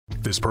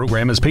This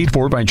program is paid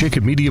for by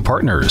Jacob Media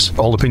Partners.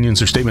 All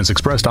opinions or statements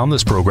expressed on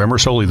this program are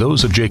solely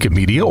those of Jacob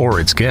Media or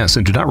its guests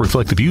and do not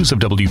reflect the views of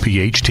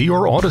WPHT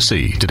or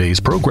Odyssey.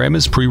 Today's program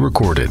is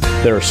pre-recorded.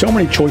 There are so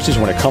many choices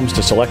when it comes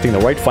to selecting the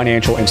right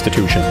financial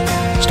institution.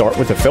 Start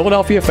with the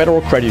Philadelphia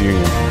Federal Credit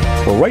Union.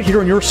 We're right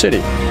here in your city.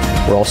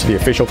 We're also the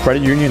official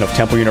credit union of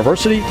Temple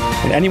University,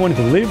 and anyone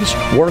who lives,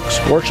 works,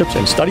 worships,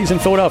 and studies in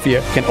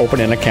Philadelphia can open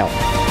an account,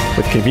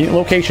 with convenient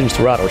locations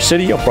throughout our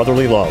city of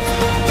brotherly love.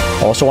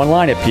 Also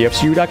online at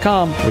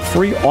pfcu.com with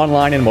free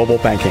online and mobile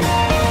banking.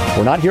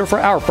 We're not here for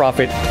our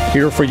profit,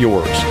 here for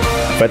yours.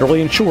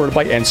 Federally insured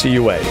by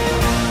NCUA.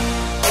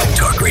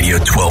 Talk Radio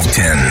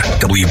 1210,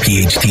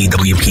 WPHT,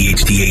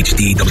 WPHT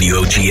HD,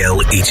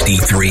 WOGL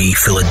HD3,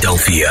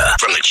 Philadelphia.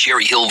 From the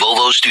Cherry Hill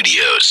Volvo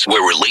Studios,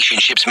 where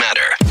relationships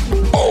matter.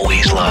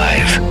 Always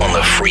live on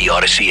the free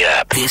Odyssey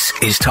app. This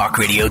is Talk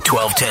Radio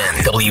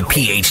 1210,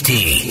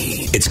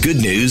 WPHT. It's good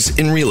news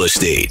in real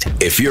estate.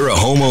 If you're a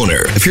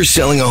homeowner, if you're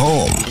selling a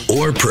home,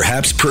 or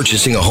perhaps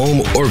purchasing a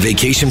home or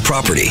vacation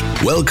property,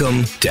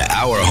 welcome to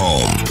Our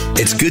Home.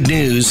 It's good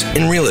news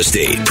in real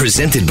estate,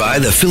 presented by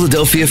the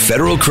Philadelphia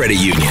Federal Credit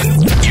Union.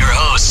 Your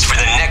hosts for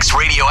the next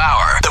radio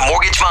hour, the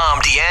mortgage mom,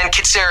 Deanne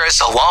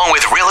Kitsaris, along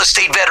with real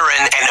estate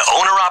veteran and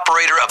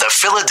owner-operator of the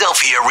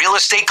Philadelphia Real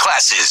Estate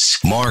Classes,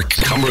 Mark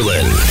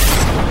Cumberland.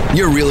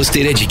 Your real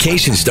estate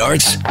education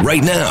starts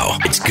right now.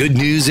 It's good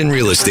news in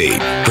real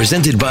estate,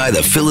 presented by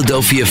the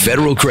Philadelphia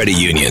Federal Credit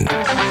Union.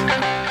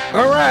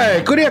 All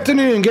right, good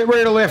afternoon. Get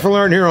ready to laugh and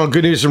learn here on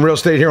Good News in Real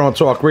Estate here on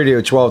Talk Radio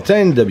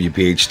 1210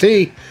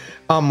 WPHT.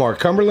 I'm Mark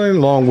Cumberland,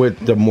 along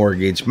with the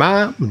mortgage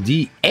mom,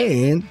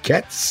 Deanne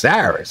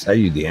Katsaris. How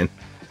you, Deanne?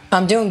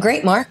 I'm doing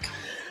great, Mark.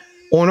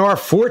 On our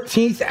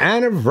 14th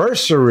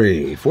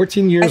anniversary,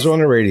 14 years on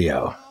the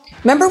radio.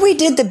 Remember we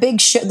did the big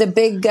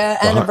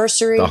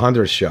anniversary? The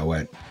 100th show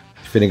at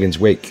Finnegan's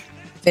Wake.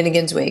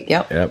 Finnegan's Wake,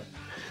 yep. That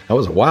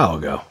was a while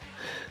ago.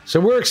 So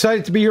we're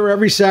excited to be here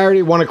every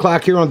Saturday, 1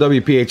 o'clock here on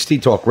WPHT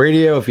Talk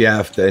Radio. If you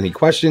have any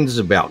questions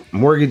about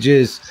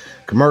mortgages,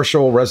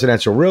 commercial,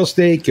 residential real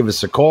estate, give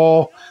us a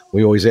call.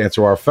 We always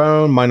answer our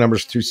phone. My number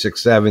is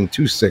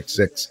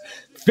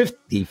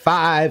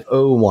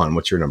 267-266-5501.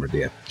 What's your number,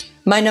 Deanne?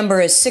 My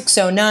number is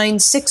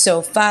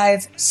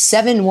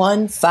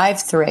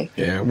 609-605-7153.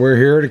 Yeah, we're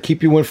here to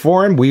keep you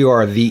informed. We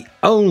are the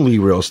only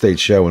real estate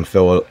show in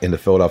the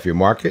Philadelphia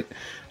market,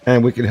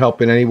 and we can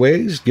help in any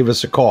ways. Give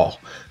us a call.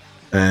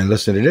 And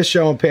listen to this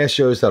show and past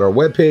shows at our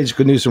webpage,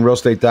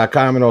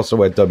 goodnewsandrealestate.com, and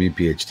also at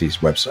WPHT's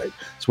website.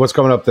 So what's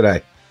coming up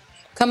today?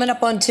 Coming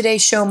up on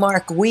today's show,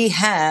 Mark, we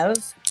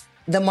have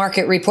the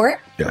market report.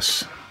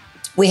 Yes.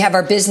 We have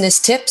our business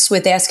tips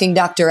with Asking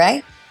Dr.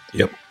 A.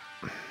 Yep.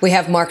 We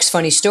have Mark's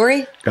funny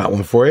story. Got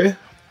one for you.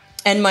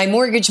 And my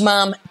mortgage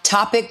mom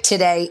topic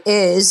today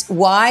is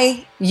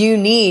why you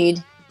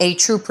need a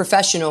true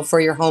professional for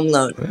your home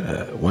loan.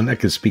 One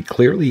that can speak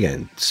clearly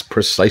and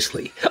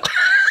precisely.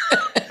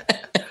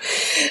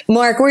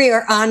 Mark, we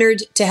are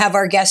honored to have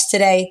our guest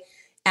today,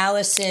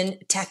 Allison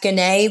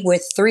Takane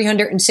with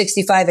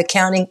 365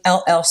 Accounting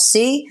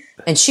LLC,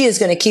 and she is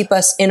going to keep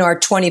us in our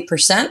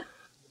 20%.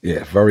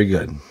 Yeah, very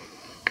good.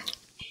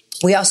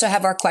 We also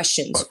have our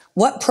questions.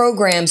 What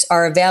programs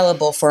are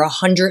available for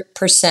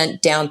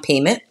 100% down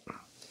payment?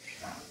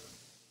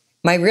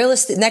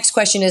 Next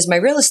question is, my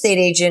real estate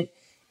agent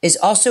is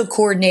also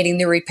coordinating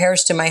the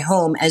repairs to my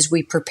home as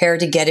we prepare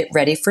to get it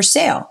ready for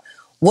sale.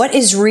 What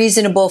is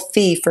reasonable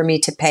fee for me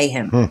to pay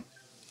him?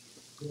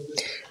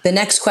 The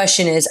next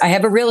question is, I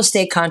have a real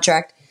estate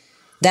contract.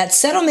 That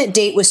settlement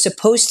date was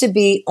supposed to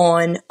be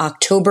on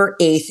October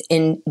 8th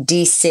in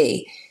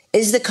D.C.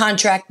 Is the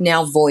contract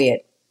now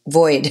void?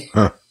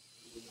 Huh.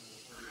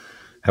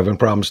 Having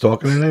problems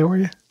talking today, were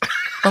you?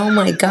 Oh,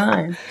 my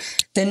God.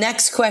 The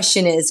next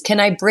question is, can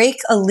I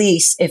break a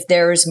lease if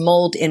there is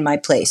mold in my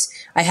place?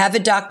 I have a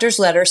doctor's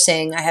letter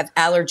saying I have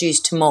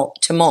allergies to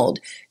mold.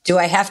 Do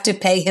I have to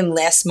pay him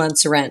last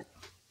month's rent?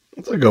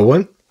 That's a good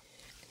one.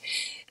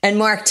 And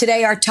Mark,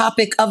 today our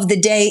topic of the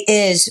day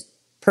is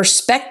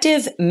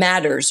perspective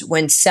matters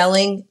when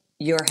selling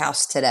your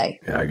house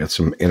today. Yeah, I got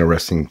some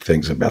interesting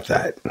things about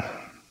that.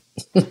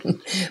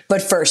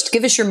 But first,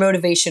 give us your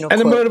motivational quote.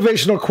 And the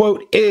motivational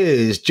quote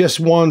is, just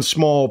one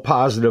small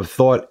positive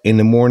thought in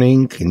the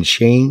morning can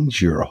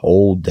change your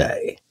whole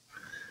day.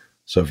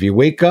 So if you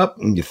wake up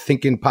and you're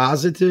thinking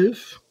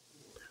positive,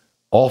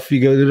 off you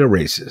go to the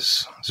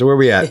races. So where are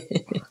we at?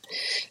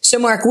 So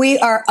Mark, we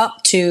are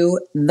up to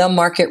the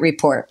market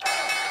report.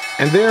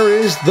 And there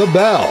is the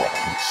bell.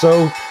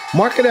 So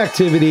market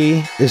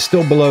activity is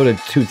still below the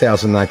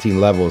 2019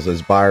 levels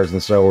as buyers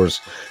and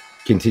sellers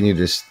continue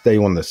to stay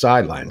on the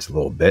sidelines a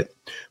little bit.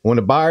 On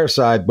the buyer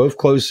side, both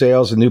closed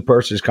sales and new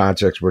purchase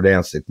contracts were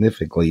down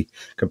significantly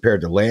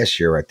compared to last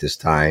year at this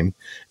time,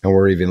 and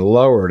were even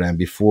lower than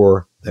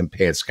before the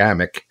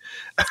pandemic.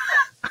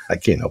 I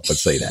can't help but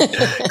say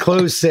that.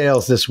 Closed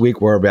sales this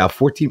week were about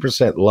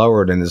 14%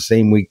 lower than the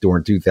same week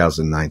during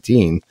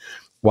 2019,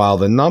 while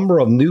the number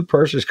of new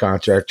purchase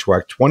contracts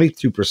tracked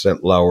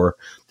 22% lower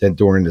than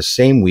during the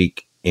same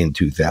week in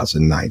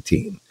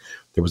 2019.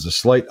 There was a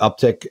slight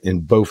uptick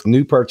in both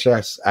new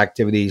purchase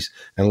activities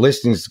and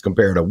listings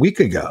compared to a week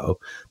ago.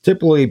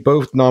 Typically,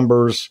 both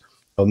numbers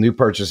of new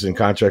purchase and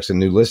contracts and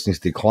new listings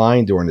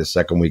declined during the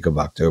second week of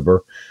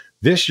October.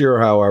 This year,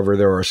 however,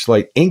 there are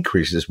slight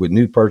increases with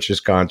new purchase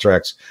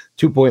contracts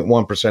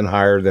 2.1%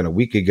 higher than a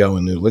week ago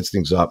and new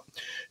listings up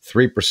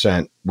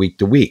 3% week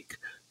to week.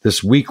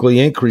 This weekly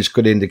increase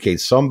could indicate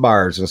some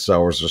buyers and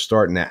sellers are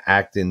starting to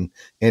act in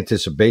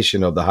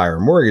anticipation of the higher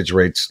mortgage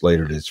rates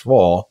later this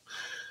fall.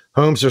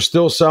 Homes are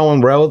still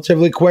selling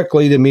relatively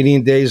quickly. The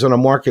median days on the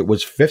market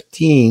was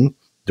 15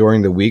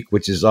 during the week,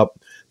 which is up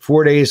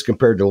 4 days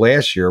compared to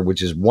last year,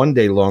 which is 1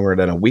 day longer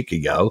than a week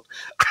ago.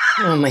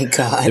 Oh, my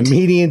God. The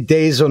median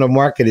days on the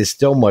market is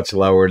still much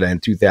lower than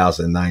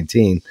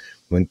 2019,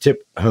 when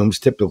homes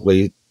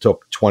typically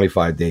took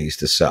 25 days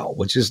to sell,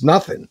 which is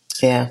nothing.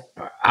 Yeah.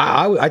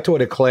 I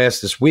taught a class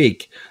this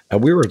week,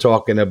 and we were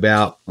talking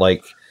about,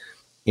 like,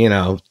 you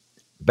know,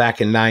 back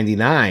in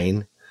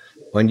 99,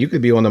 when you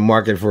could be on the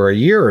market for a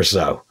year or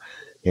so.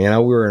 You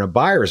know, we were in a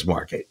buyer's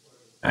market.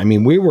 I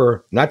mean, we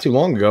were, not too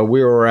long ago,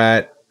 we were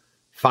at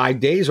 5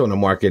 days on the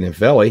market in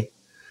Philly,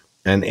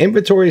 and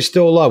inventory is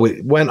still low.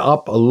 It went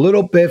up a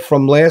little bit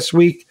from last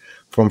week,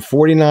 from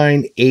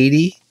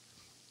 4,980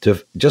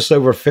 to just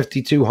over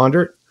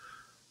 5,200.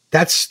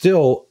 That's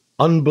still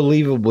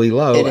unbelievably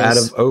low out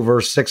of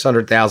over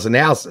 600,000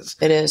 houses.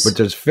 It is. But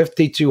there's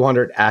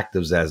 5,200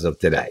 actives as of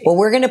today. Well,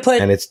 we're going to put,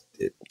 and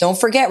don't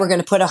forget, we're going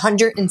to put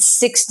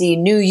 160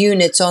 new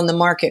units on the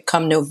market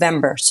come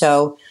November.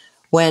 So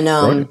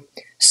when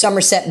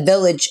Somerset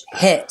Village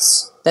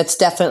hits, that's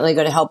definitely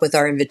going to help with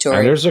our inventory.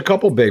 And there's a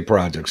couple big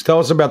projects. Tell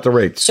us about the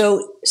rates.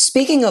 So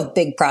speaking of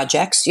big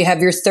projects, you have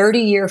your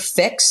 30-year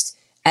fixed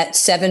at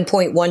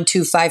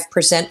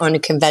 7.125% on a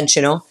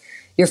conventional.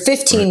 Your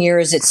 15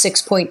 years at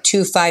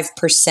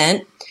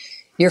 6.25%.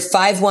 Your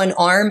 5/1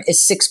 ARM is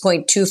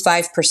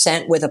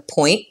 6.25% with a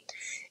point.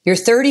 Your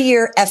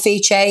 30-year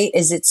FHA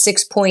is at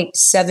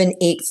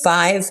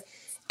 6.785,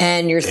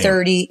 and your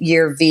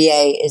 30-year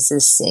VA is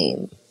the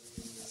same.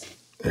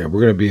 Yeah,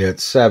 we're going to be at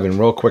 7.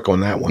 Real quick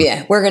on that one.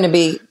 Yeah, we're going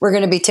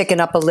to be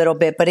ticking up a little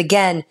bit, but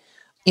again,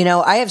 you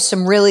know, I have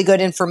some really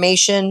good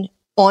information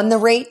on the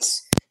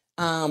rates,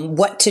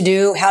 what to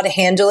do, how to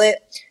handle it,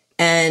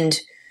 and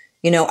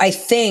you know, I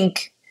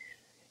think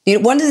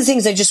one of the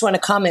things I just want to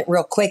comment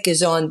real quick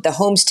is on the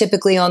homes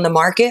typically on the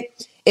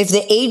market. If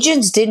the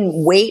agents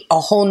didn't wait a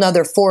whole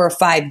nother 4 or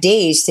 5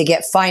 days to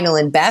get final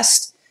and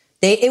best,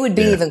 it would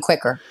be even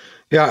quicker.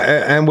 Yeah,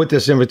 and with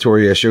this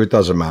inventory issue, it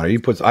doesn't matter.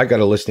 I got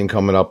a listing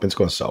coming up, and it's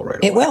going to sell right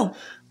away. It will.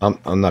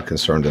 I'm not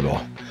concerned at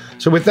all.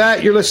 So with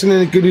that, you're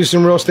listening to Good News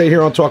in Real Estate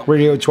here on Talk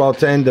Radio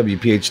 1210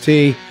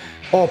 WPHT.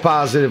 All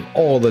positive,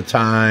 all the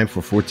time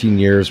for 14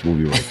 years. We'll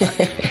be right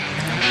back.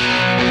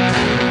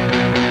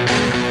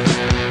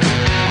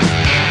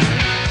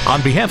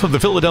 On behalf of the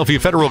Philadelphia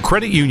Federal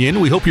Credit Union,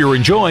 we hope you're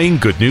enjoying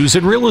Good News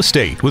in Real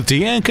Estate with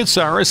Deanne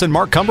Katsaris and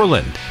Mark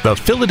Cumberland. The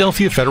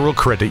Philadelphia Federal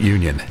Credit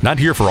Union. Not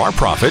here for our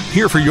profit,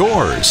 here for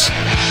yours.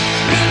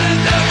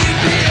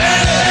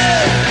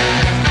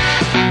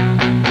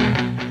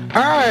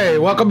 All right,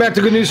 welcome back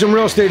to Good News in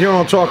Real Estate here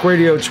on Talk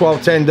Radio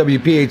 1210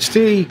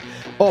 WPHT.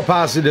 All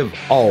positive,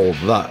 all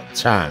the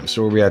time.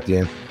 So where are we at the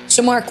end?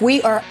 So Mark,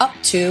 we are up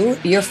to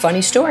your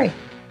funny story.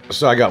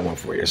 So I got one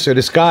for you. So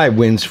this guy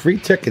wins free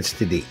tickets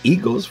to the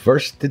Eagles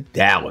versus the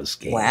Dallas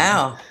game.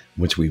 Wow.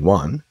 Which we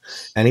won.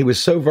 And he was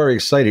so very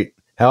excited.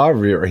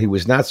 However, he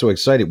was not so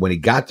excited when he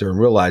got there and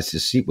realized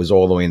his seat was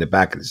all the way in the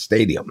back of the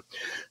stadium.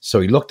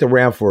 So he looked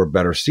around for a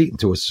better seat, and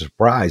to his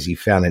surprise, he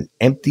found an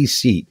empty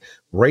seat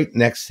right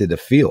next to the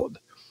field.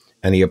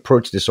 And he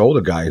approached this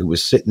older guy who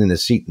was sitting in the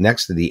seat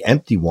next to the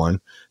empty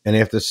one and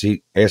asked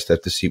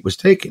if the seat was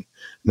taken.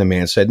 And the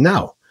man said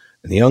no.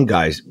 And the young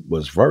guy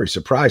was very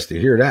surprised to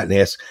hear that and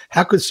asked,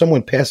 how could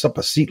someone pass up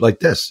a seat like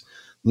this?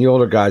 And the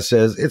older guy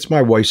says, it's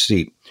my wife's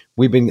seat.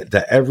 We've been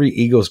to every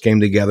Eagles game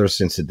together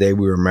since the day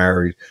we were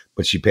married,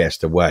 but she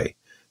passed away.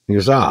 He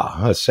goes,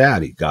 that's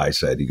sad, the guy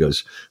said. He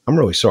goes, I'm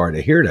really sorry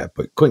to hear that,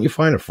 but couldn't you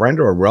find a friend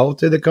or a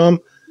relative to come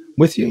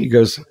with you? He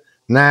goes,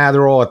 nah,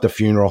 they're all at the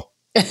funeral.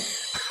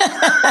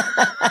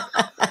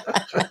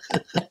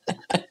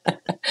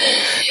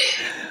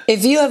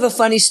 If you have a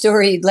funny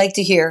story you'd like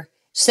to hear,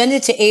 send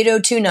it to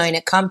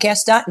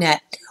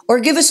 8029@comcast.net or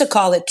give us a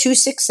call at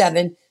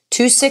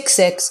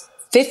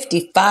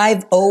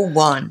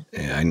 267-266-5501.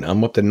 Yeah,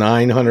 I'm up to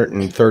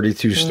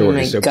 932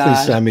 stories, so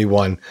please send me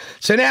one.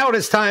 So now it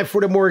is time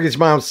for the Mortgage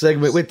Mom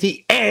segment with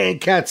Deanne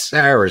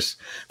Katsaris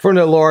from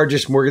the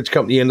largest mortgage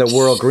company in the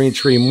world, Green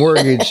Tree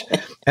Mortgage.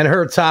 And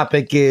her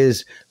topic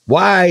is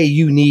why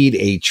you need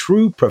a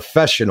true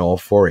professional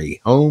for a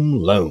home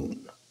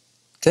loan.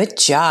 Good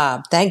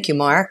job. Thank you,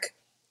 Mark.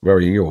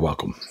 You're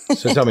welcome.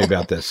 So tell me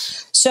about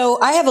this.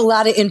 So I have a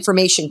lot of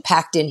information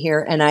packed in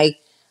here, and I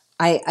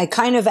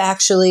kind of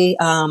actually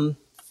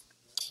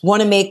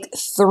want to make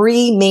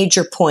 3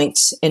 major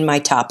points in my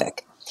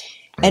topic.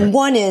 And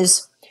one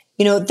is,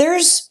 you know,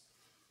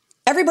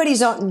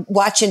 everybody's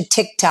watching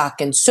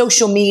TikTok and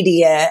social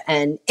media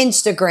and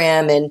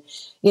Instagram, and,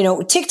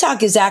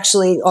 TikTok is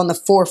actually on the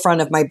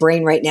forefront of my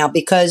brain right now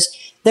because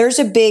there's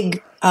a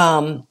big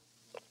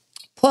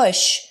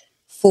push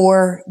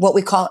for what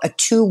we call a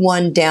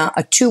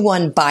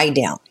 2-1 buy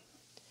down.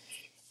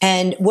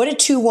 And what a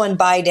 2-1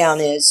 buy down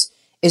is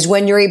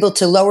when you're able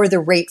to lower the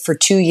rate for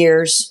 2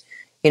 years,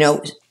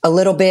 a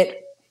little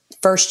bit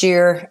first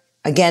year,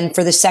 again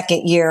for the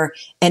second year,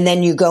 and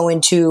then you go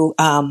into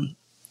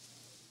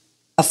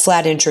a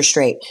flat interest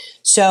rate.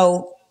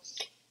 So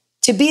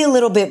to be a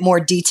little bit more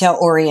detail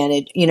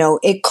oriented,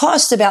 it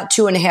costs about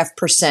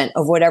 2.5%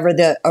 of whatever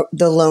the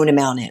loan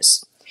amount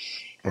is.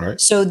 All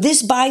right. So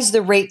this buys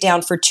the rate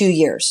down for 2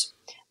 years.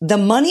 The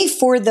money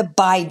for the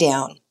buy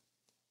down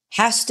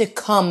has to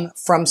come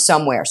from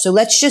somewhere. So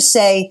let's just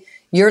say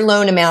your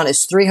loan amount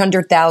is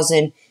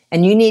 $300,000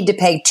 and you need to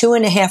pay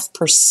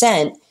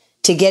 2.5%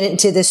 to get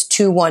into this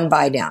 2-1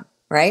 buy down,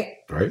 right?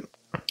 Right.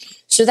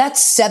 So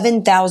that's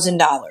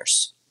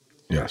 $7,000.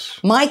 Yes.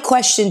 My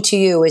question to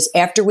you is,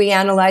 after we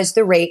analyze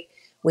the rate,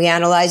 we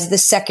analyze the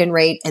second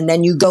rate, and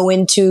then you go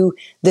into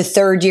the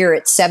third year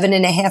at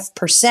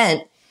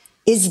 7.5%.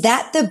 Is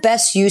that the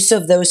best use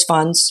of those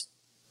funds?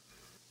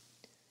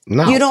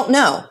 No. You don't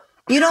know.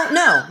 You don't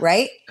know,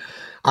 right?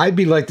 I'd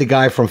be like the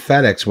guy from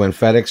FedEx when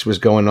FedEx was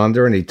going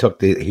under and he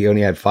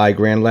only had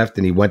 $5,000 left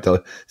and he went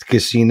to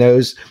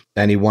casinos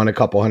and he won a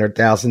couple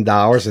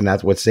 $100,000 and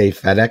that's what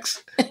saved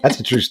FedEx. That's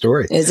a true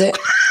story. Is it?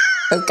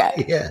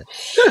 Okay. Yeah.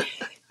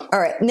 All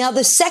right. Now,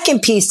 the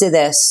second piece of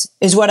this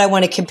is what I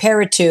want to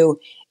compare it to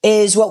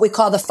is what we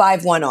call the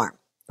 5-1 arm,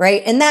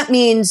 right? And that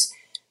means,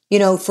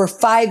 for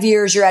 5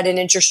 years, you're at an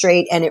interest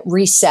rate and it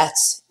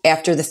resets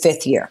after the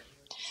 5th year.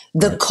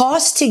 The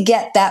cost to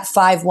get that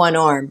 5-1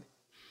 arm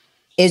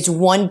is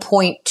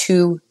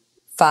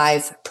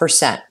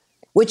 1.25%,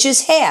 which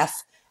is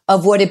half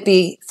of what it'd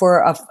be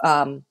for a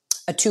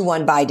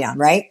 2-1 buy down,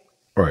 right?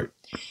 Right.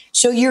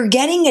 So you're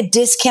getting a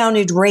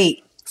discounted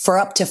rate for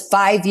up to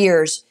 5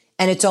 years,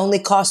 and it's only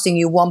costing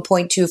you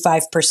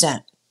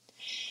 1.25%.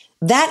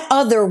 That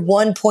other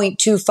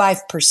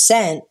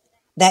 1.25%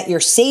 that you're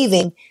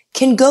saving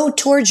can go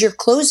towards your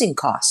closing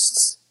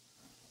costs.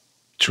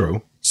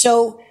 True.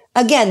 So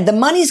again, the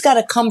money's got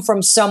to come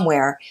from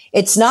somewhere.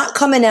 It's not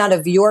coming out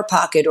of your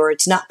pocket or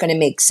it's not going to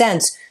make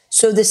sense.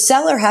 So the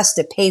seller has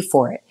to pay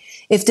for it.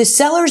 If the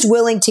seller's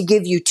willing to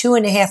give you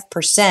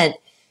 2.5%,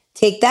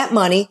 take that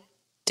money,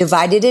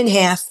 divide it in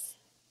half,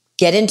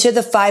 get into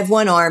the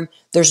 5-1 arm.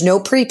 There's no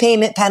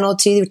prepayment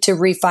penalty to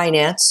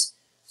refinance,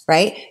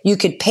 right? You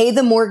could pay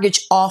the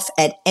mortgage off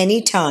at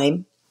any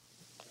time.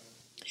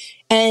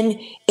 And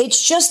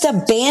it's just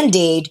a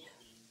Band-Aid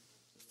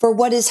for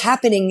what is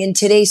happening in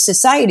today's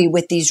society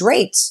with these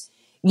rates.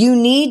 You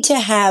need to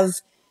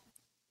have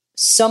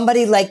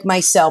somebody like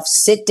myself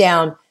sit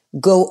down,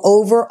 go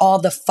over all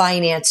the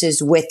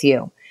finances with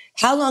you.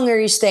 How long are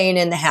you staying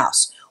in the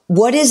house?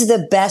 What is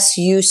the best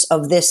use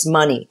of this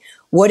money?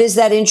 What is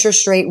that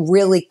interest rate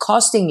really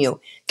costing you?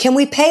 Can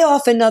we pay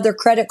off another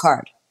credit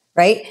card,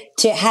 right?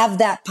 To have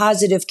that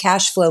positive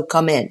cash flow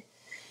come in.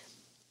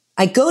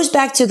 It goes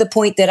back to the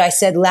point that I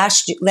said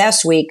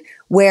last week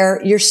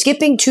where you're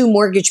skipping 2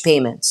 mortgage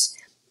payments.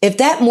 If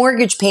that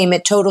mortgage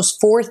payment totals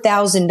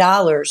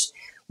 $4,000,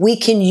 we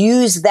can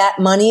use that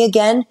money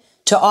again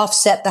to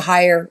offset the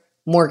higher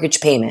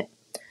mortgage payment.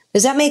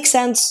 Does that make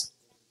sense?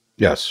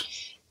 Yes.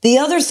 The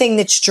other thing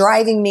that's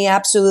driving me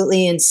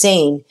absolutely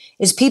insane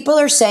is people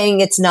are saying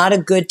it's not a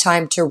good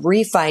time to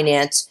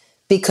refinance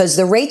because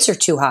the rates are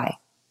too high.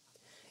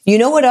 You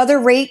know what other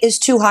rate is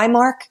too high,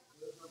 Mark?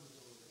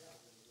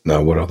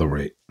 No, what other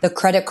rate? The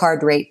credit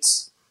card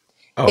rates.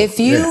 Oh,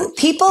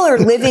 People are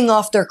living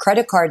off their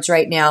credit cards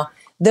right now.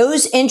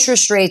 Those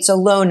interest rates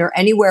alone are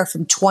anywhere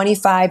from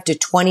 25 to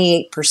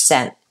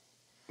 28%.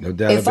 No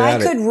doubt if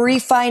about I could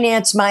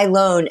refinance my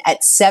loan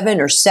at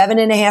 7 or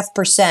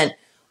 7.5%,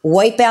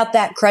 wipe out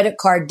that credit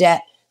card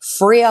debt,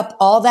 free up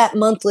all that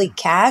monthly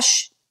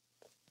cash,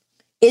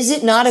 is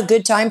it not a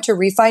good time to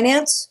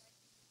refinance?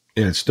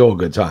 Yeah, it's still a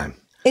good time.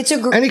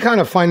 Any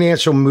kind of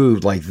financial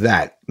move like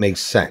that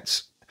makes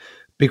sense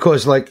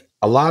because, like,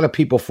 a lot of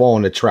people fall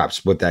into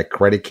traps with that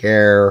credit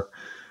care.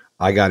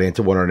 I got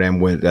into one of them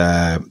with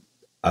a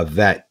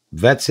vet.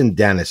 Vets and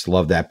dentists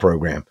love that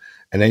program,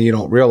 and then you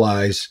don't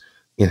realize,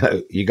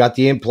 you got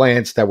the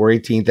implants that were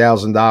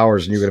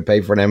 $18,000, and you're going to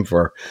pay for them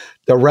for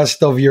the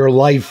rest of your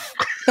life.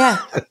 Yeah,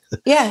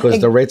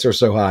 because the rates are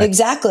so high.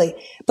 Exactly.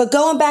 But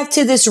going back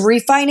to this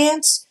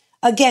refinance,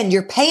 again,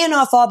 you're paying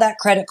off all that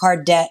credit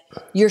card debt.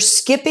 You're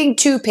skipping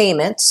 2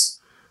 payments.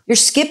 You're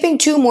skipping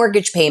 2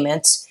 mortgage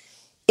payments.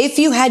 If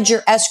you had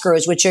your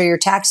escrows, which are your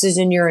taxes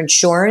and your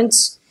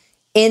insurance,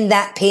 in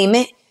that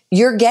payment,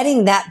 you're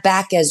getting that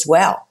back as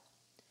well.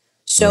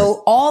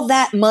 So all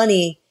that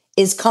money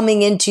is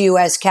coming into you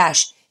as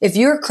cash. If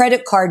your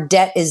credit card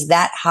debt is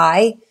that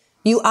high,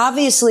 you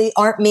obviously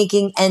aren't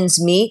making ends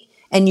meet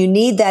and you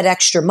need that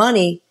extra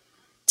money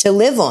to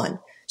live on.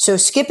 So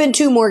skipping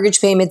 2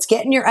 mortgage payments,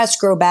 getting your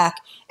escrow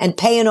back and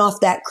paying off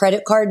that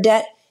credit card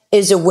debt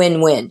is a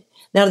win-win.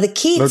 Now, the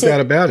key no doubt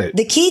about it.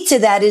 The key to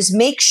that is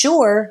make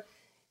sure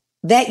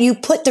that you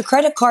put the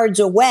credit cards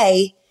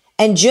away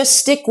and just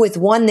stick with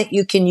one that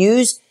you can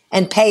use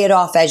and pay it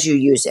off as you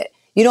use it.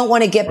 You don't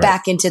want to get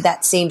back into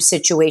that same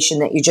situation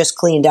that you just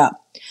cleaned up.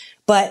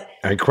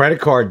 And credit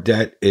card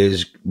debt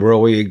is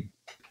really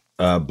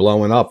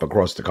blowing up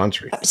across the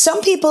country.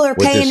 Some people are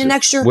paying an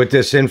extra with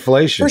this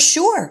inflation. For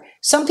sure.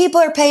 Some people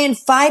are paying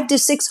 $500 to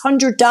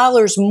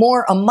 $600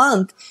 more a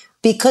month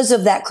because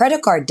of that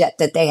credit card debt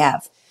that they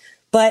have.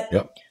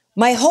 But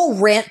my whole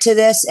rant to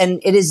this, and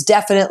it is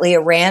definitely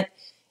a rant,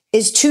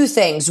 is two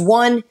things.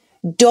 One,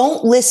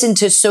 don't listen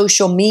to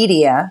social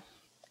media,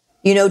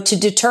 to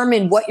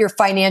determine what your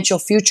financial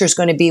future is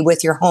going to be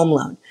with your home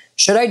loan.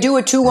 Should I do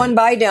a 2-1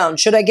 buy down?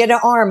 Should I get an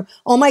ARM?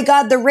 Oh my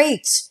God, the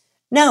rates.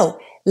 No,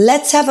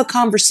 let's have a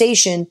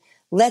conversation.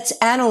 Let's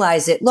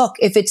analyze it. Look,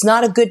 if it's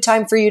not a good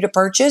time for you to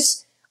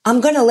purchase, I'm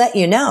going to let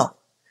you know.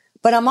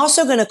 But I'm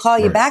also going to call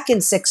you back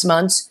in 6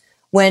 months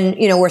when,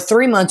 or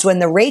 3 months when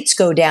the rates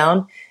go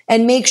down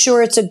and make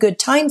sure it's a good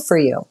time for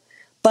you.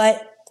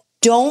 But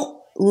don't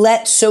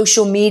let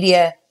social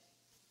media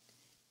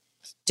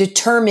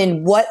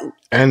determine what.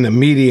 And the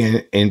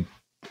media in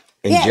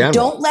general.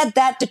 Don't let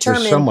that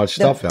determine so much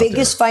the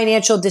biggest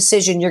financial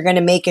decision you're going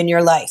to make in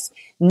your life.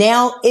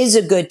 Now is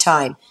a good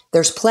time.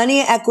 There's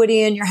plenty of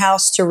equity in your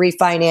house to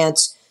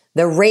refinance.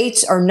 The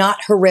rates are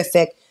not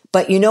horrific,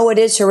 but you know what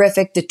is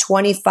horrific? The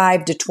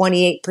 25 to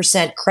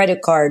 28%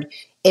 credit card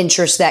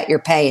interest that you're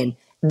paying.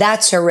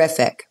 That's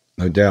horrific.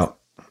 No doubt.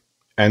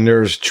 And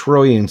there's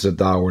trillions of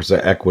dollars of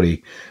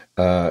equity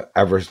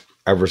ever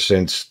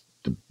since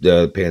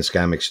the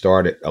pandemic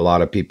started. A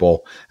lot of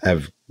people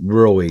have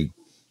really,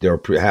 their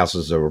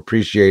houses have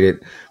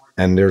appreciated,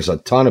 and there's a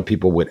ton of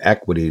people with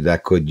equity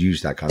that could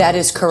use that kind of. That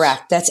is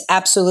correct. That's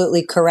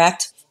absolutely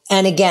correct.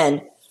 And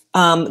again,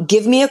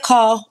 give me a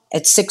call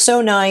at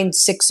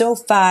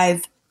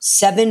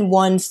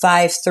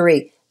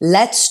 609-605-7153.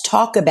 Let's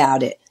talk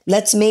about it.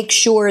 Let's make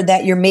sure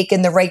that you're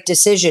making the right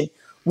decision.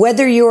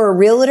 Whether you're a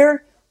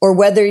realtor or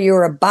whether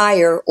you're a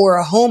buyer or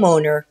a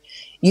homeowner,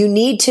 you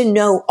need to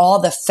know all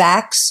the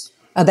facts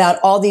about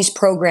all these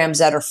programs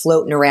that are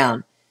floating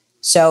around.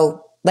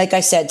 So, like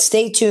I said,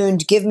 stay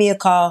tuned. Give me a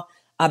call.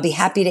 I'll be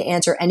happy to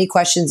answer any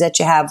questions that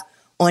you have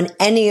on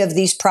any of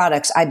these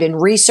products. I've been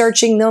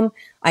researching them.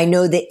 I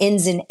know the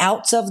ins and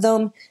outs of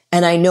them,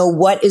 and I know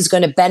what is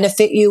going to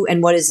benefit you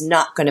and what is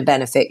not going to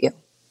benefit you.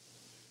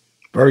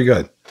 Very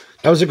good.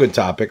 That was a good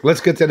topic.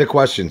 Let's get to the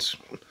questions.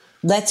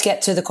 Let's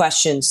get to the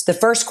questions. The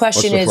first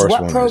question is,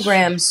 what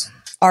programs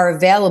are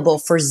available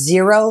for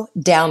zero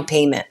down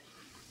payment?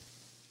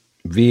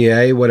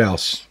 VA, what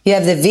else? You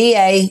have the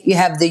VA, you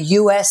have the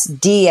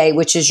USDA,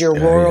 which is your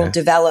rural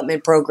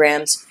development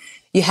programs.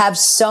 You have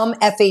some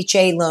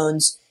FHA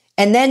loans,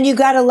 and then you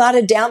got a lot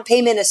of down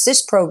payment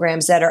assist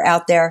programs that are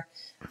out there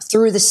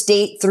through the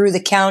state, through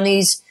the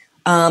counties.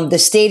 The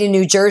state of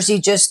New Jersey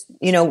just,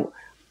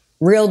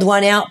 reeled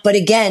one out. But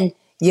again,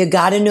 you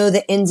got to know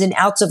the ins and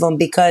outs of them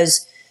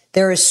because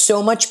there is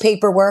so much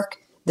paperwork.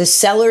 The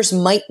sellers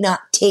might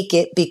not take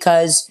it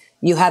because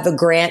you have a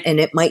grant and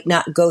it might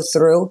not go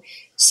through.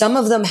 Some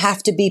of them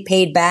have to be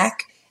paid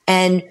back.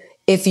 And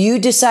if you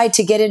decide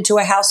to get into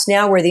a house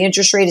now where the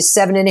interest rate is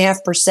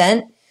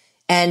 7.5%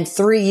 and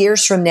 3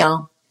 years from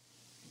now,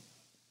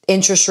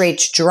 interest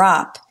rates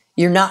drop,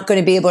 you're not going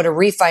to be able to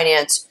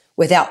refinance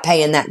without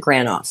paying that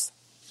grant off.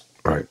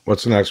 All right.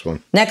 What's the next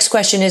one? Next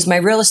question is, my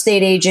real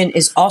estate agent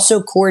is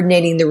also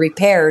coordinating the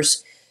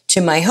repairs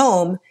to my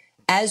home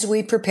as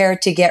we prepare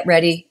to get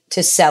ready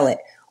to sell it.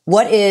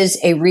 What is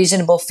a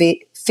reasonable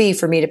fee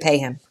for me to pay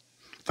him?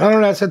 I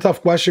don't know. That's a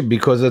tough question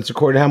because it's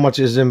according to how much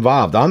is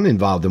involved. I'm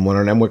involved in one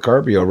of them with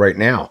Curbio right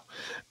now.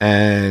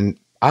 And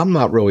I'm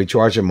not really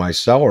charging my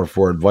seller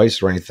for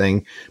advice or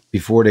anything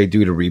before they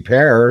do the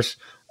repairs.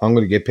 I'm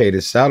going to get paid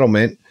a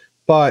settlement.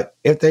 But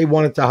if they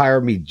wanted to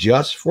hire me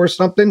just for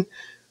something,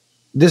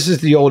 this is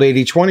the old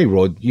 80-20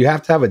 rule. You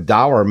have to have a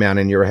dollar amount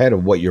in your head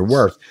of what you're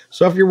worth.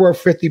 So if you're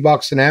worth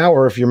 $50 an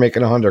hour, if you're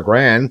making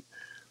 $100,000,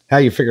 how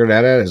you figure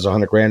that out is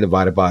 $100,000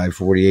 divided by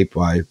 48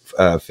 by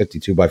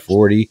 52 by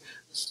 40,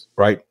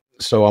 right?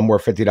 So I'm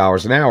worth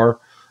 $50 an hour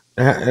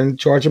and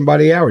charge them by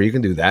the hour. You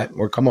can do that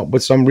or come up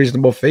with some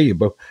reasonable fee,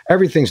 but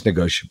everything's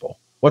negotiable.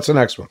 What's the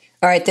next one?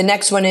 All right. The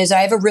next one is,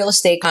 I have a real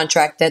estate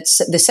contract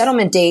that's the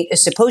settlement date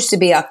is supposed to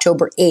be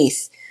October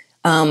 8th.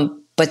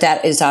 But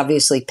that is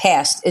obviously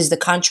passed. Is the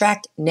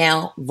contract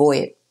now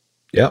void?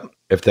 Yep.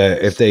 If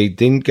they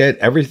didn't get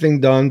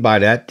everything done by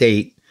that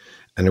date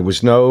and there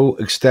was no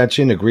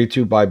extension agreed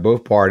to by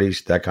both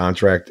parties, that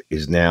contract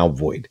is now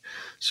void.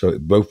 So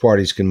both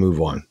parties can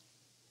move on.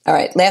 All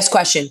right. Last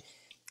question.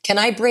 Can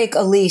I break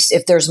a lease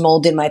if there's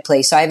mold in my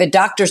place? I have a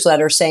doctor's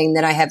letter saying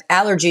that I have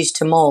allergies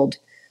to mold.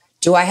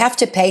 Do I have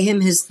to pay him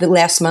the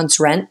last month's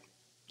rent?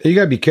 You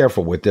got to be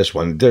careful with this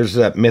one. There's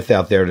that myth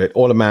out there that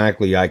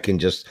automatically I can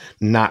just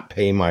not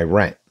pay my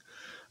rent.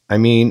 I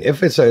mean,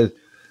 if it's and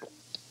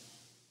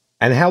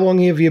how long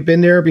have you been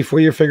there before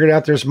you figured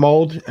out there's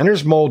mold? And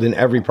there's mold in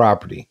every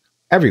property,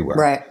 everywhere.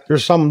 Right.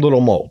 There's some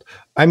little mold.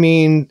 I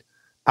mean,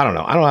 I don't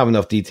know. I don't have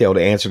enough detail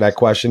to answer that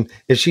question.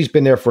 If she's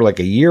been there for like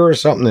a year or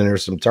something and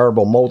there's some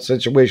terrible mold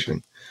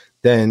situation,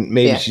 then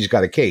maybe she's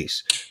got a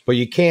case. But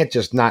you can't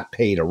just not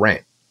pay the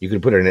rent. You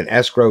can put it in an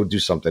escrow, do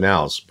something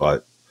else,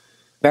 but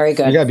very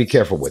good. You got to be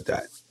careful with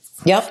that.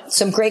 Yep.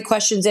 Some great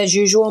questions as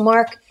usual,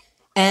 Mark.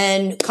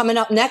 And coming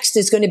up next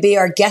is going to be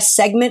our guest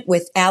segment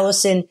with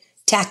Allison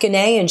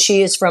Takanay, and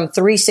she is from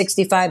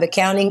 365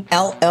 Accounting,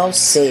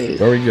 LLC.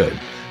 Very good.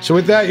 So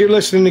with that, you're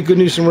listening to Good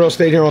News in Real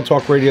Estate here on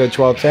Talk Radio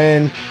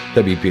 1210,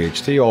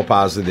 WPHT, all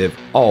positive,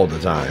 all the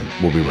time.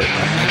 We'll be right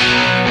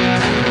back.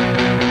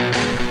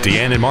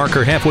 Deanne and Mark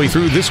are halfway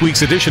through this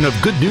week's edition of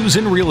Good News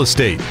in Real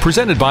Estate,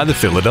 presented by the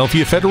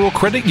Philadelphia Federal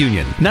Credit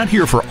Union. Not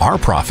here for our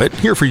profit,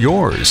 here for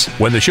yours.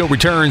 When the show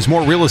returns,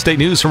 more real estate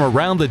news from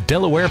around the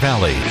Delaware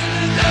Valley.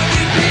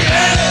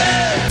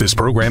 This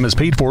program is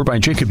paid for by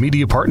Jacob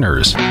Media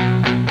Partners.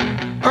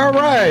 All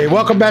right.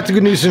 Welcome back to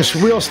Good News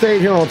in Real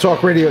Estate here on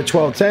Talk Radio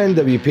 1210,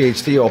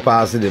 WPHT, all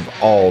positive,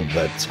 all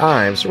the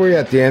time. So where are you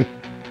at, Dan?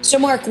 So,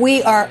 Mark,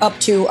 we are up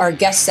to our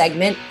guest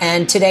segment,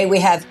 and today we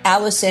have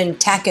Allison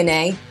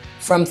Takanay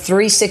from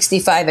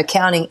 365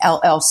 Accounting,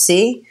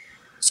 LLC.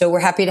 So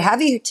we're happy to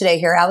have you today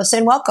here,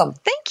 Allison. Welcome.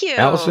 Thank you.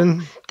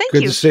 Allison, Thank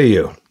good you. to see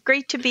you.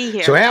 Great to be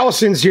here. So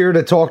Allison's here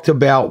to talk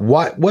about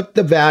what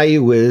the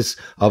value is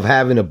of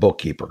having a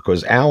bookkeeper,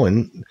 because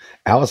Allison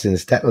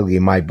is technically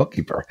my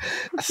bookkeeper.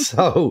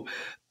 So,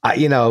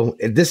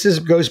 this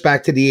goes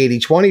back to the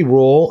 80-20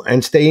 rule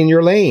and stay in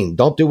your lane.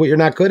 Don't do what you're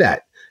not good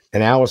at.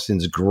 And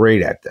Allison's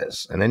great at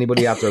this. And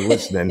anybody out there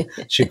listening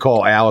should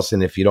call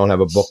Allison if you don't have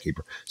a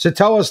bookkeeper. So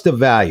tell us the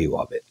value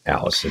of it,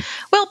 Allison.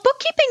 Well,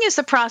 bookkeeping is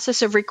the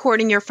process of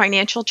recording your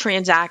financial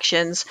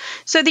transactions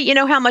so that you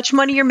know how much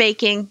money you're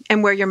making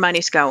and where your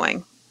money's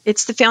going.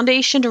 It's the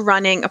foundation to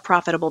running a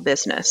profitable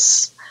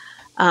business.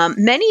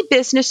 Many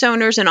business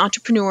owners and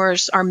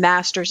entrepreneurs are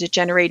masters at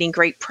generating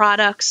great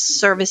products,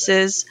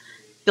 services,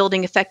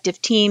 building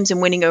effective teams,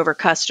 and winning over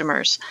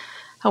customers.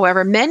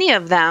 However, many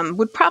of them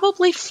would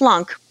probably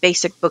flunk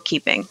basic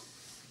bookkeeping.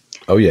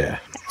 Oh, yeah.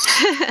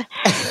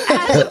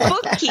 As a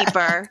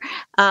bookkeeper,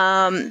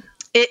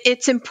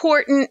 it's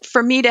important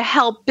for me to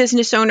help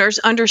business owners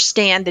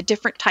understand the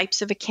different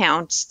types of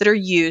accounts that are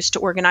used to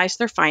organize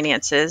their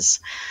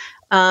finances.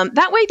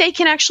 That way they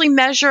can actually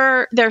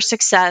measure their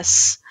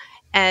success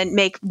and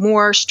make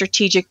more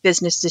strategic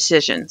business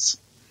decisions.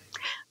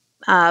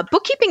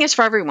 Bookkeeping is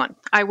for everyone.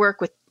 I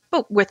work with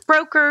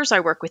brokers,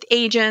 I work with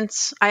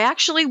agents. I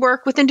actually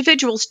work with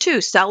individuals too,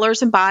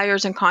 sellers and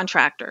buyers and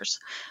contractors.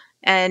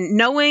 And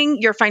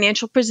knowing your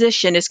financial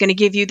position is going to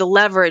give you the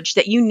leverage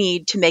that you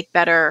need to make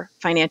better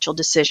financial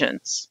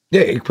decisions.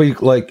 Yeah,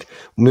 like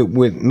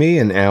with me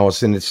and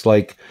Allison, it's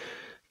like,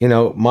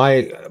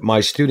 my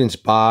students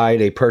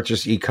they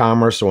purchase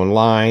e-commerce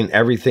online.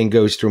 Everything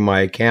goes through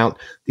my account.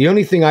 The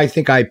only thing I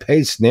think I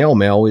pay snail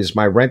mail is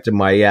my rent and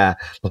my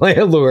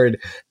landlord.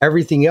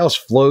 Everything else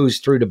flows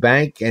through the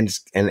bank, and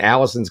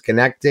Allison's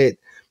connected.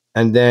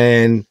 And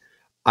then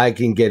I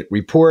can get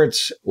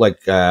reports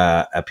like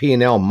a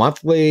P&L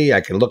monthly. I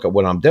can look at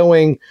what I'm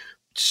doing,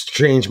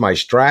 change my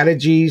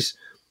strategies,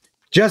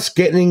 just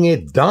getting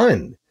it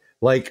done.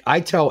 Like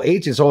I tell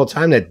agents all the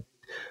time that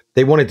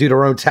they want to do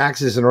their own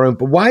taxes and their own,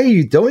 but why are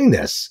you doing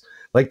this?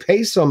 Like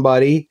pay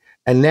somebody,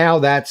 and now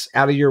that's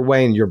out of your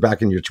way and you're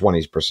back in your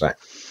 20%.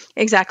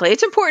 Exactly.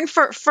 It's important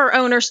for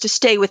owners to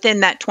stay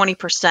within that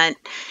 20%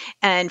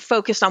 and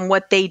focus on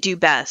what they do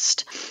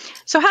best.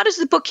 So how does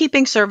the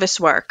bookkeeping service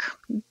work?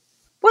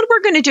 What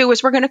we're going to do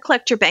is we're going to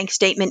collect your bank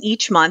statement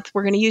each month.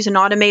 We're going to use an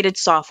automated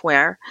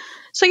software.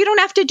 So you don't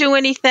have to do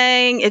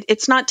anything.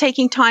 It's not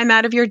taking time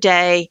out of your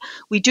day.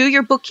 We do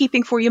your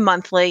bookkeeping for you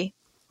monthly.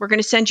 We're going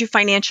to send you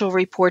financial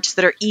reports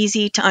that are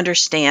easy to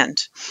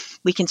understand.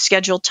 We can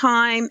schedule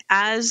time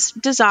as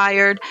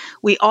desired.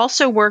 We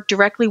also work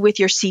directly with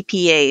your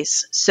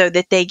CPAs so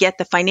that they get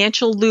the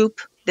financial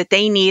loop that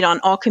they need on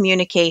all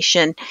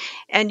communication,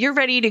 and you're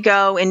ready to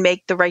go and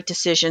make the right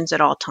decisions at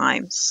all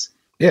times.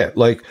 Yeah,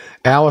 like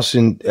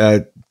Allison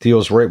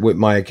deals right with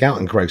my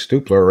accountant, Craig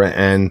Stupler,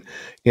 and,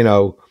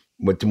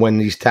 when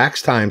these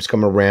tax times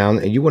come around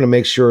and you want to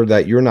make sure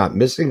that you're not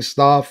missing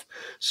stuff,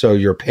 so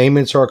your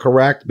payments are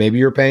correct. Maybe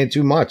you're paying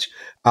too much.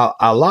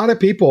 A lot of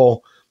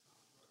people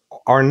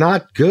are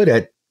not good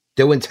at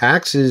doing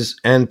taxes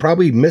and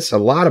probably miss a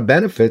lot of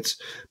benefits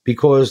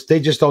because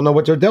they just don't know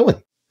what they're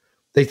doing.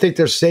 They think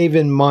they're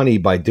saving money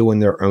by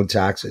doing their own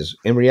taxes.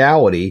 In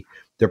reality,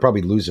 they're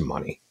probably losing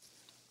money.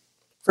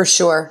 For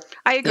sure.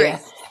 I agree. Yeah.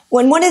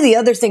 When one of the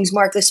other things,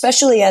 Mark,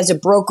 especially as a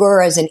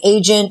broker, as an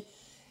agent,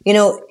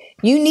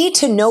 you need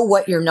to know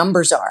what your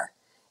numbers are.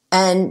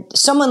 And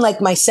someone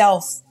like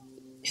myself,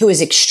 who is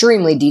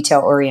extremely detail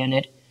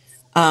oriented,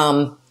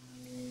 I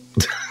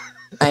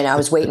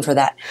was waiting for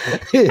that.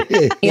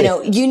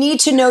 You need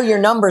to know your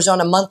numbers on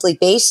a monthly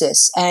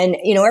basis. And,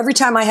 every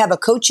time I have a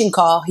coaching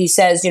call, he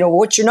says,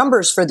 what's your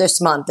numbers for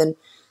this month? And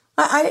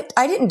I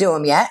didn't do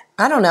them yet.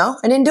 I don't know.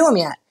 I didn't do them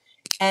yet.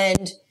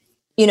 And,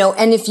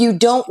 and if you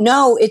don't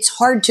know, it's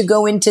hard to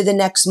go into the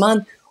next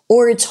month,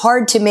 or it's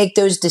hard to make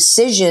those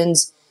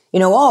decisions.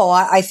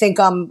 I think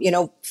I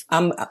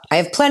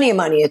have plenty of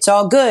money. It's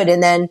all good.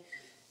 And then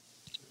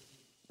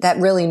that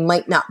really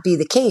might not be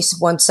the case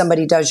once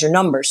somebody does your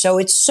numbers. So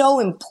it's so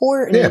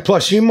important. Yeah.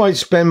 Plus, you might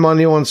spend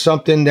money on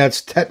something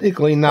that's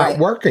technically not Right.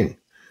 working,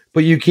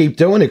 but you keep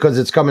doing it because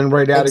it's coming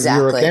right out of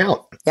your Exactly.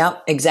 account.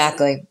 Yep,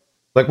 exactly.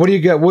 Like, what do you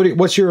get?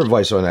 What's your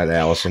advice on that,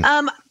 Allison?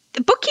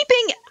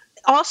 Bookkeeping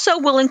also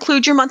will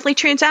include your monthly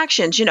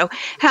transactions. You know,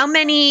 how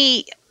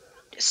many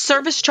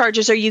service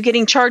charges are you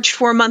getting charged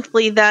for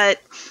monthly that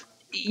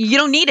you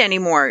don't need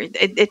anymore?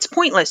 It's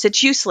pointless.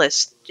 It's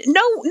useless.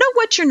 Know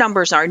what your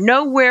numbers are.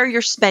 Know where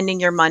you're spending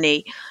your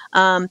money.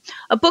 A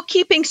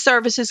bookkeeping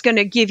service is going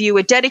to give you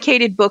a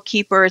dedicated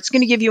bookkeeper. It's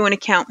going to give you an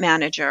account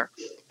manager.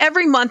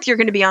 Every month, you're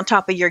going to be on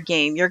top of your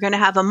game. You're going to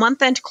have a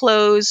month-end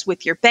close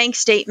with your bank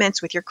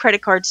statements, with your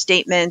credit card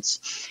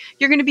statements.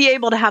 You're going to be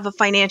able to have a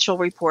financial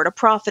report, a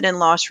profit and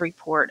loss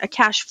report, a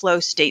cash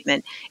flow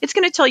statement. It's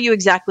going to tell you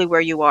exactly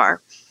where you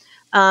are.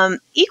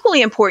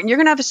 Equally important, you're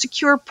going to have a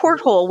secure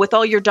porthole with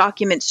all your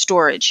document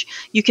storage.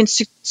 You can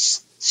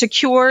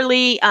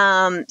securely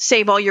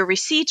save all your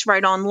receipts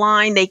right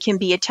online. They can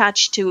be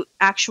attached to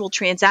actual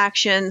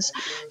transactions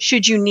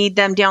should you need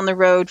them down the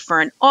road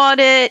for an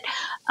audit,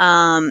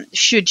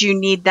 should you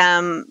need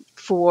them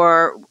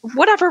for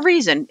whatever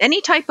reason.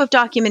 Any type of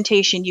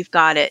documentation, you've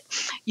got it.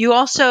 You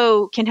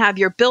also can have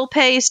your bill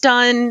pays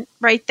done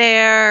right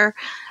there.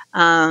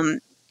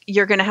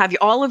 You're going to have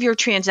all of your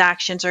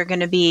transactions are going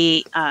to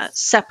be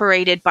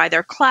separated by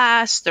their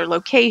class, their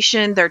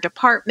location, their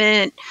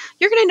department.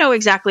 You're going to know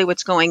exactly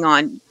what's going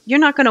on. You're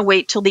not going to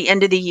wait till the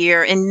end of the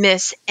year and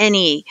miss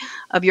any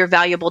of your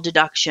valuable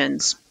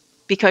deductions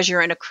because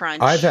you're in a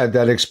crunch. I've had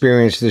that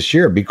experience this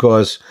year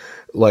because,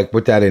 like,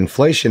 with that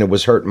inflation, it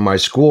was hurting my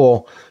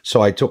school.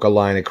 So I took a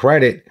line of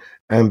credit.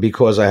 And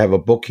because I have a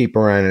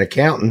bookkeeper and an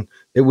accountant,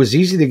 it was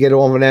easy to get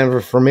all of that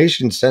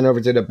information sent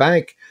over to the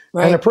bank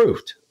and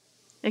approved.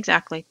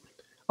 Exactly.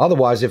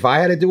 Otherwise, if I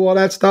had to do all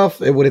that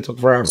stuff, it would have took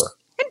forever.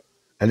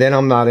 And then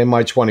I'm not in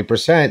my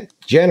 20%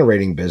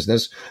 generating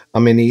business.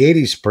 I'm in the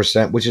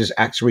 80%, which is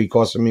actually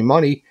costing me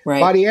money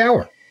by the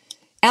hour.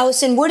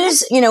 Allison, what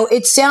is,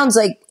 it sounds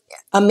like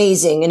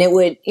amazing. And it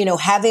would,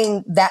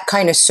 having that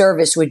kind of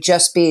service would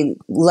just be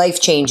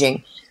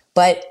life-changing.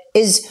 But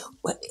is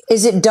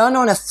it done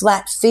on a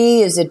flat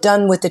fee? Is it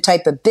done with the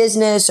type of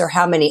business or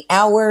how many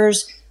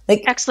hours?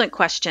 Excellent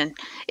question.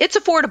 It's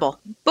affordable.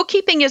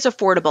 Bookkeeping is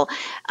affordable.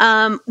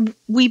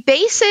 We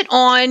base it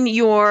on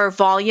your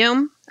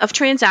volume of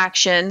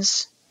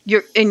transactions,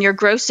 your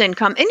gross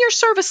income, and your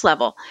service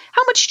level.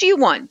 How much do you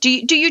want? Do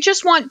you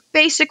just want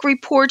basic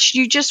reports? Do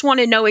you just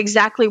want to know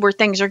exactly where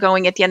things are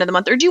going at the end of the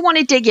month? Or do you want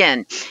to dig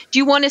in? Do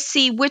you want to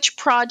see which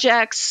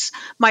projects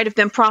might have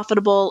been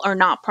profitable or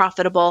not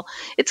profitable?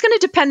 It's going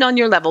to depend on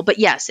your level. But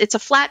yes, it's a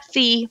flat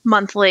fee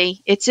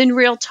monthly. It's in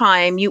real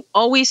time. You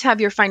always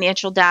have your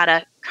financial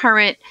data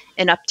current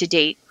and up to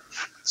date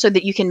so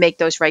that you can make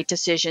those right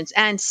decisions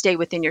and stay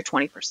within your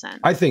 20%.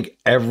 I think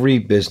every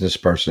business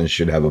person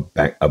should have a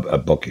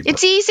bookkeeper.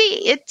 It's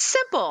easy. It's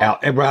simple.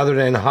 And rather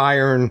than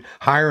hiring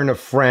a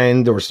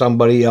friend or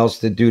somebody else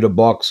to do the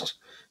books,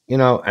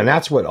 and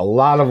that's what a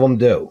lot of them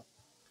do.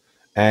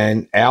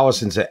 And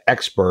Allison's an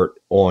expert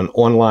on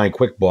online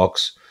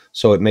QuickBooks,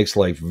 so it makes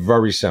life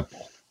very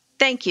simple.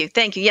 Thank you.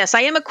 Yes,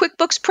 I am a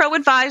QuickBooks Pro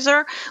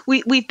advisor.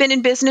 We've been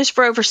in business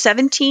for over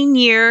 17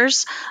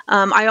 years.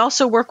 I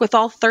also work with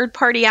all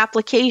third-party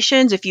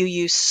applications. If you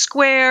use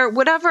Square,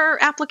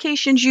 whatever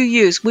applications you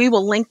use, we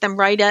will link them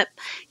right up,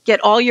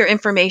 get all your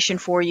information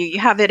for you. You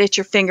have it at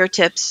your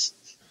fingertips.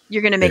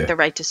 You're going to make the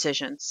right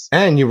decisions.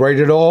 And you write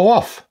it all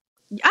off.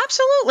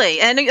 Absolutely.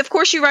 And of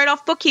course, you write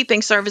off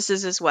bookkeeping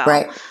services as well.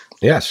 Right.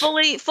 Yes.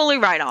 Fully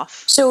write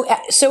off. So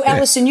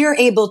Allison, you're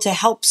able to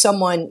help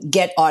someone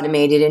get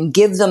automated and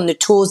give them the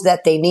tools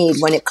that they need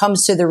when it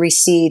comes to the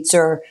receipts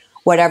or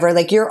whatever.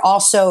 Like, you're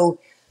also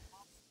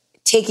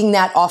taking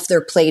that off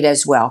their plate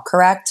as well,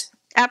 correct?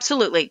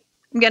 Absolutely.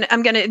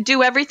 I'm gonna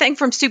do everything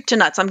from soup to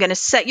nuts. I'm gonna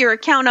set your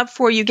account up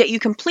for you, get you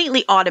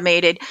completely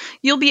automated.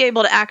 You'll be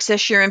able to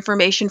access your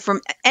information from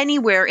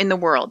anywhere in the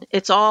world.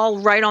 It's all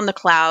right on the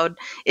cloud.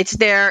 It's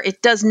there.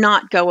 It does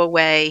not go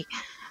away.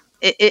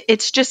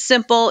 It's just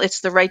simple.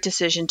 It's the right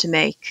decision to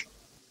make.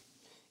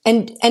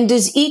 And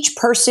does each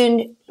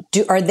person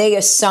are they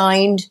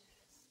assigned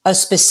a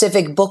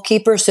specific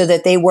bookkeeper so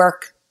that they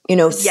work,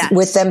 Yes.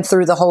 with them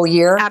through the whole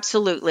year?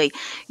 Absolutely.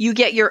 You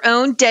get your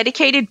own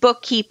dedicated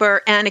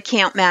bookkeeper and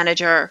account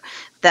manager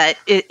that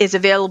is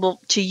available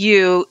to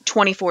you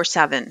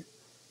 24/7.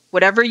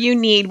 Whatever you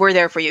need, we're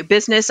there for you.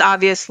 Business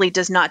obviously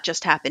does not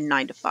just happen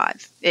 9 to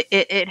 5.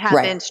 It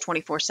happens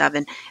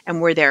 24/7,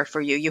 and we're there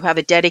for you. You have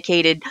a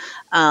dedicated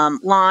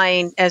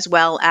line as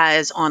well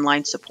as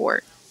online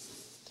support.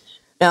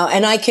 No,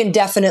 and I can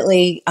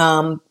definitely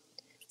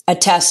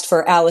attest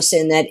for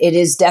Allison that it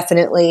is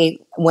definitely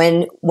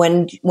when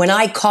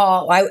I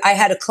call, I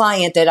had a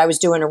client that I was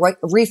doing a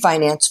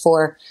refinance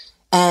for,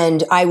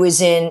 and I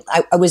was in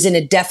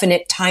a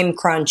definite time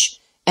crunch,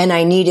 and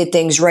I needed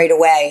things right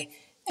away.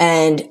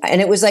 And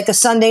it was like a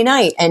Sunday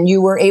night, and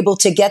you were able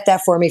to get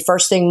that for me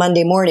first thing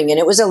Monday morning. And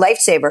it was a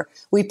lifesaver.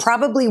 We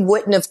probably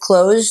wouldn't have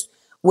closed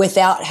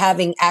without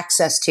having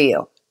access to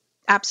you.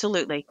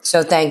 Absolutely.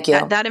 So thank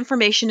you. That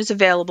information is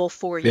available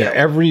for you. Yeah,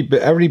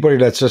 everybody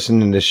that's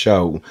listening to this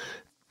show,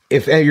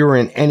 if you're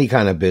in any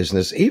kind of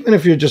business, even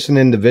if you're just an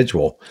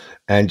individual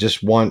and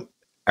just want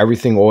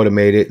everything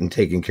automated and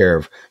taken care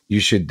of, you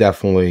should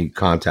definitely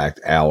contact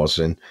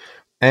Allison.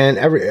 And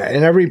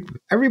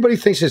everybody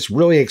thinks it's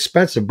really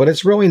expensive, but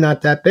it's really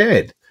not that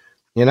bad,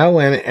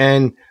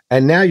 and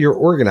now you're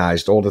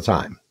organized all the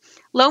time.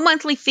 Low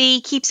monthly fee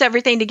keeps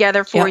everything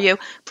together for you.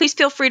 Please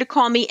feel free to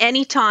call me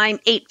anytime,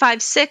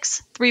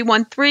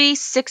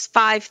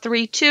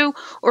 856-313-6532,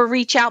 or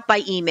reach out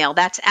by email.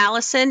 That's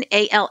Allison,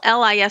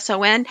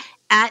 Allison,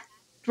 at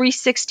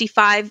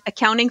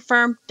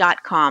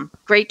 365accountingfirm.com.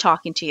 Great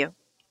talking to you.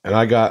 And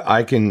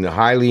I can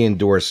highly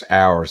endorse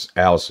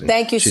Allison.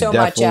 Thank you so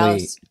much,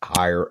 Allison.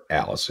 Hire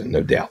Allison,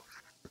 no doubt.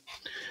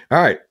 All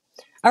right.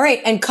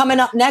 And coming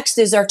up next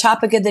is our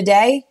topic of the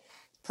day.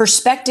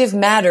 Perspective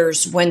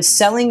matters when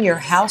selling your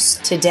house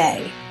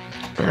today.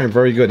 All right,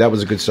 very good. That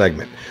was a good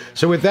segment.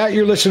 So with that,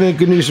 you're listening to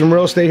Good News from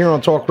Real Estate here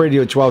on Talk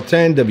Radio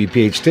 1210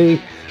 WPHT.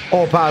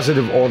 All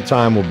positive, all the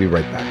time. We'll be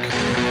right back.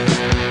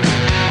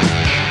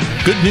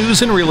 Good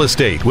News in Real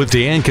Estate with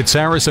Deanne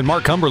Katsaris and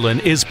Mark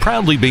Cumberland is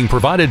proudly being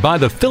provided by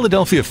the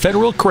Philadelphia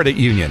Federal Credit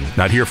Union.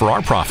 Not here for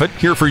our profit,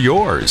 here for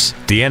yours.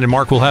 Deanne and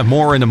Mark will have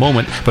more in a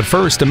moment, but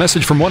first, a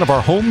message from one of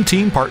our home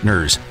team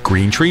partners,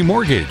 Green Tree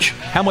Mortgage.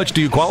 How much do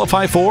you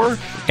qualify for?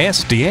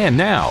 Ask Deanne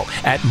now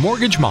at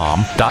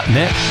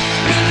mortgagemom.net.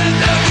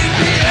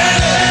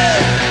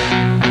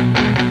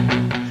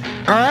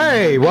 All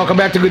right, welcome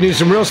back to Good News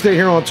from Real Estate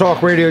here on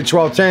Talk Radio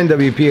 1210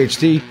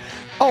 WPHT.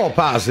 All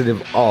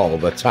positive all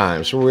the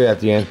time. So we're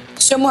at the end.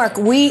 So, Mark,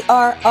 we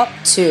are up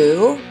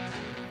to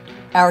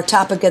our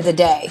topic of the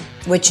day,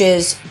 which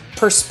is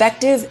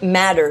perspective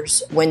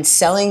matters when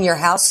selling your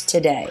house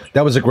today.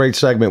 That was a great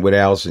segment with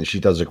Allison. She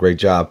does a great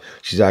job.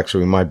 She's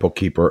actually my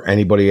bookkeeper.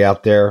 Anybody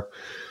out there,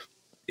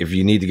 if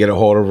you need to get a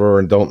hold of her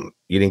and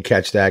you didn't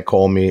catch that,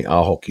 call me.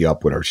 I'll hook you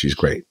up with her. She's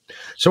great.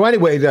 So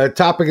anyway, the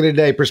topic of the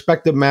day,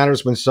 perspective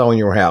matters when selling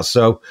your house.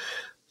 So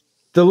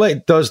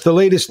does the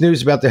latest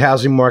news about the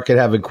housing market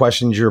having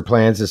questioned your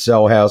plans to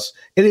sell a house?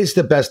 It is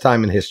the best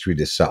time in history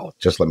to sell.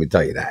 Just let me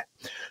tell you that.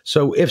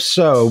 So if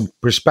so,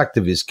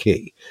 perspective is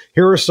key.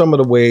 Here are some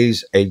of the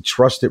ways a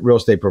trusted real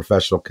estate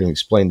professional can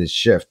explain the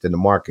shift in the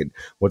market,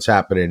 what's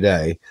happening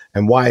today,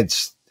 and why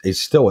it's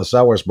still a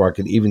seller's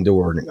market even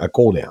during a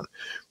cool down.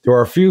 There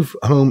are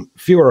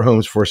fewer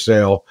homes for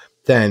sale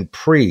than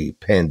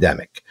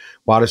pre-pandemic.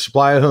 While the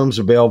supply of homes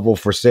available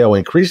for sale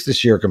increased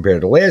this year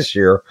compared to last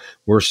year,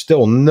 we're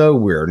still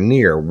nowhere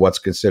near what's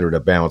considered a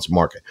balanced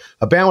market.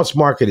 A balanced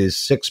market is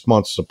 6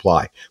 months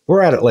supply.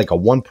 We're at like a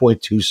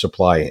 1.2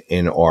 supply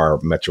in our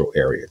metro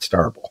area. It's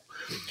terrible.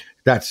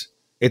 It's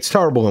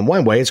terrible in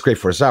one way. It's great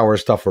for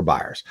sellers, tough for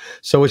buyers.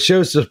 So it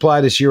shows the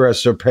supply this year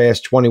has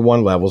surpassed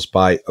 21 levels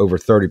by over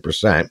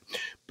 30%.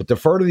 But the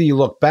further you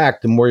look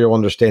back, the more you'll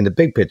understand the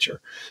big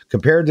picture.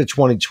 Compared to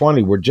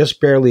 2020, we're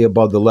just barely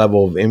above the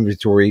level of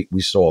inventory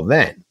we saw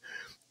then.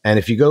 And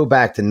if you go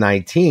back to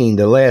 19,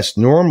 the last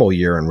normal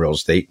year in real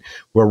estate,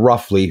 we're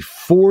roughly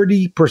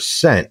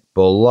 40%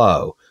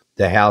 below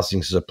the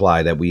housing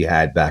supply that we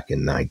had back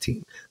in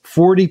 19.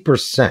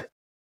 40%.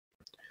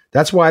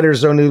 That's why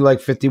there's only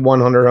like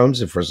 5,100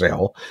 homes for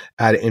sale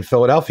in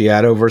Philadelphia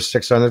at over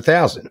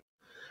 600,000.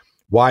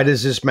 Why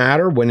does this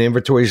matter? When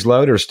inventory is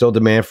low, there's still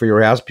demand for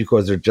your house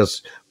because there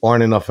just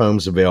aren't enough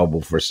homes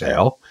available for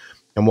sale.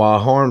 And while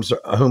homes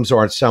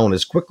aren't selling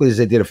as quickly as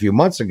they did a few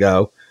months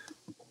ago,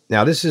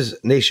 now this is a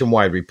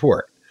nationwide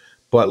report,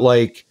 but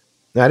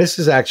now this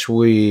is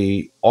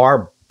actually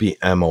our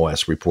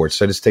MLS report.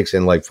 So this takes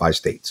in like 5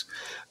 states.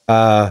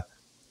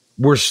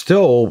 We're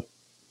still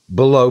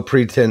below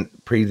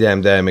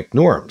pre-pandemic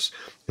norms,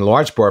 in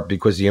large part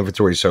because the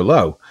inventory is so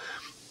low.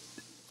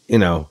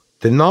 The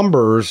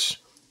numbers,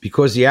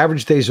 because the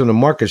average days on the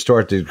market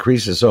started to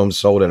decrease as homes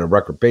sold at a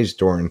record pace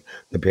during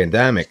the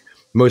pandemic.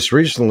 Most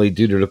recently,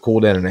 due to the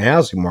cool down in the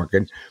housing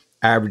market,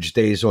 average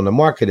days on the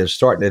market is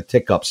starting to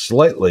tick up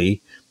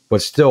slightly,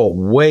 but still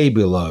way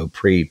below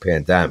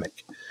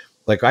pre-pandemic.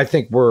 I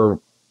think we're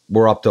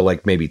up to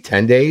maybe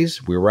 10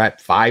 days. We were at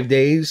 5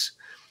 days.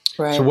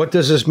 Right. So what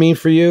does this mean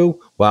for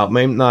you? While it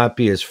may not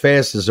be as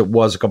fast as it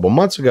was a couple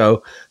months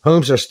ago,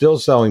 homes are still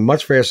selling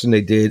much faster than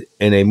they did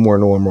in a more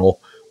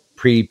normal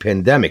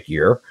pre-pandemic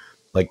year,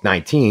 like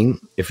 19.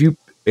 If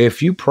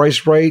you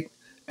price right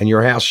and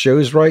your house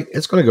shows right,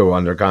 it's going to go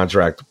under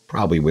contract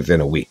probably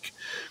within a week.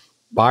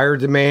 Buyer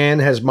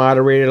demand has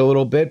moderated a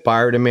little bit.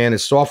 Buyer demand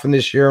has softened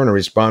this year in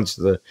response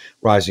to the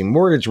rising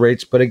mortgage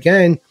rates. But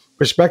again,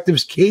 perspective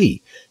is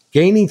key.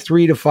 Gaining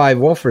 3 to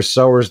 5 offers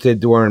sellers did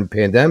during the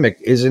pandemic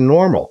isn't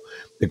normal.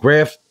 The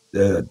graph,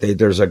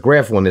 there's a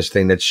graph on this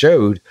thing that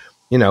showed,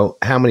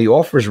 how many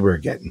offers we're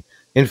getting.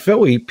 In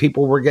Philly,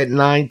 people were getting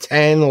 9,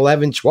 10,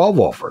 11, 12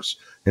 offers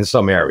in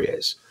some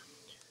areas.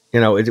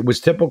 It was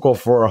typical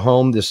for a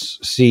home to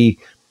see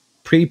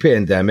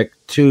pre-pandemic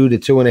 2 to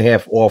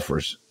 2.5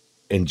 offers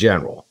in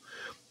general.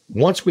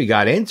 Once we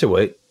got into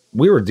it,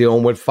 we were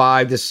dealing with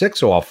 5 to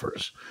 6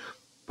 offers.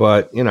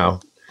 But,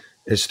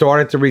 is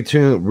starting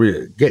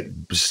to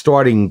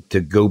starting to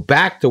go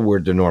back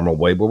toward the normal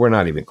way, but we're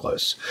not even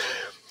close.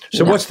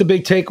 So what's the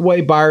big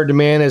takeaway? Buyer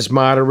demand is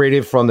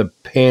moderated from the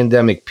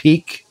pandemic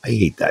peak. I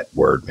hate that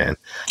word, man.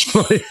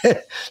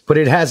 But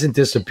it hasn't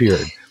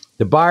disappeared.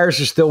 The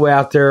buyers are still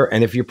out there,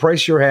 and if you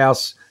price your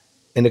house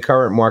in the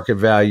current market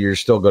value, you're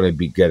still going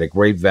to get a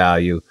great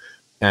value,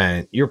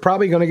 and you're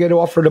probably going to get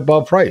offered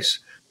above price.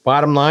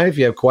 Bottom line, if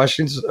you have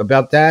questions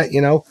about that,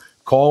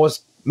 call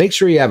us. Make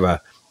sure you have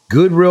a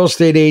good real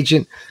estate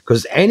agent,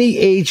 because any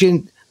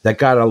agent that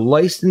got a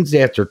license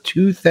after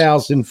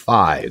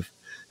 2005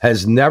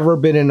 has never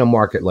been in a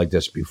market like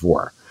this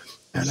before.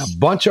 And a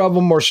bunch of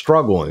them are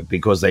struggling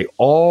because they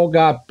all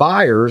got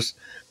buyers,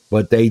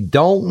 but they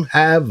don't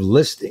have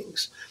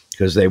listings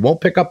because they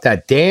won't pick up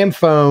that damn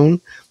phone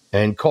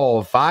and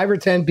call 5 or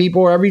 10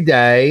 people every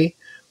day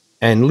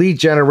and lead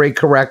generate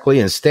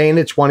correctly and stay in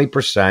the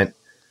 20%.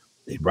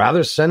 They'd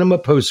rather send them a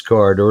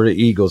postcard or the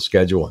Eagle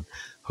schedule and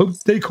hope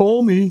they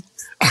call me.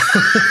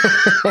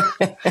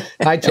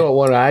 I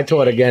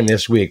taught again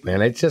this week,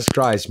 man. It just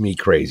drives me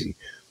crazy.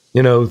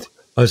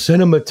 I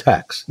send them a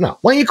text. No,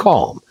 why don't you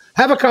call them?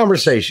 Have a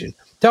conversation.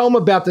 Tell them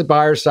about the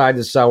buyer side,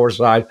 the seller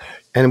side,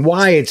 and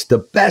why it's the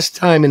best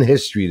time in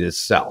history to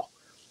sell.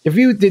 If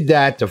you did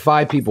that to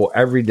 5 people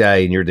every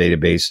day in your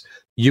database,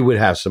 you would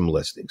have some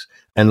listings.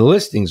 And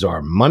listings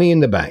are money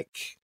in the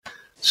bank.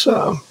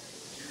 So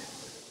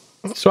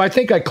I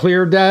think I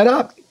cleared that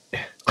up.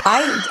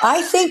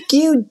 I think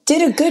you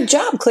did a good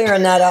job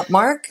clearing that up,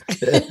 Mark.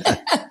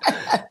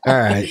 All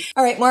right.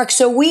 All right, Mark.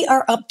 So we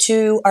are up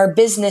to our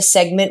business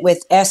segment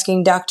with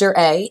Asking Dr.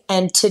 A.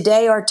 And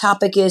today our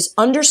topic is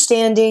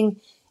understanding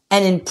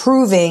and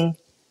improving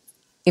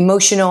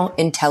emotional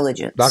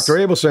intelligence. Dr.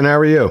 Abelson, how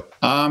are you?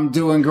 I'm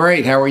doing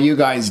great. How are you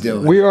guys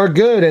doing? We are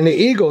good. And the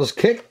Eagles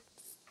kicked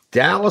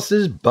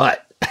Dallas's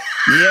butt.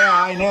 Yeah,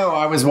 I know.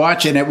 I was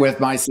watching it with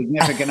my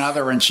significant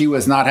other, and she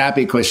was not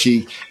happy because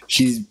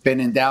she's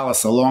been in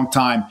Dallas a long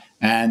time,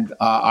 and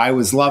I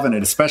was loving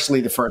it,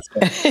 especially the first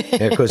game.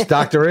 Yeah, because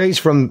Dr. A's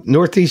from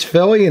Northeast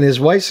Philly, and his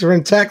wife's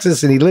from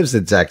Texas, and he lives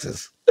in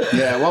Texas.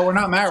 Yeah, well, we're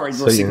not married.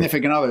 We're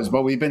significant others,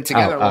 but we've been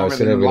together longer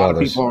than a lot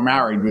of people are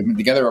married. We've been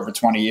together over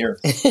 20 years.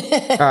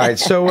 All right,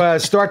 so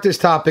start this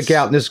topic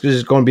out, and this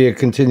is going to be a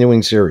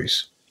continuing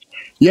series.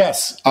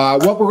 Yes.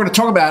 What we're going to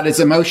talk about is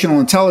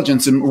emotional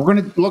intelligence, and we're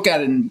going to look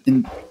at it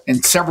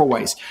in several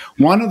ways.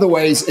 One of the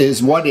ways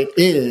is what it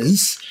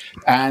is,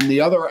 and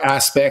the other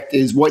aspect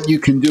is what you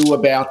can do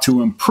about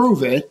to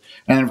improve it.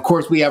 And of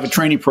course, we have a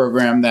training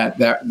program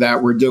that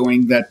we're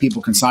doing that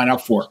people can sign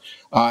up for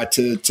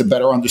to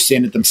better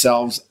understand it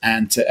themselves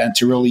and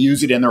to really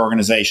use it in their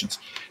organizations.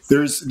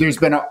 There's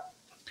been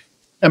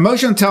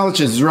emotional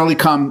intelligence has really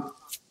come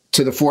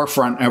to the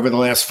forefront over the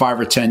last 5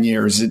 or 10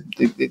 years.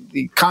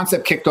 The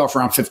concept kicked off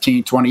around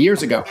 15, 20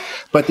 years ago.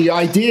 But the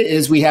idea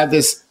is we have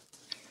this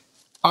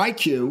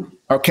IQ,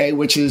 okay,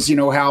 which is,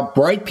 how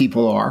bright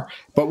people are.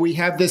 But we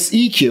have this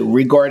EQ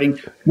regarding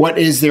what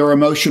is their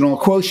emotional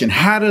quotient.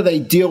 How do they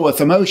deal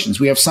with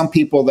emotions? We have some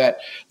people that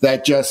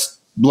just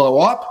blow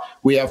up.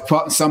 We have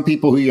some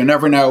people who you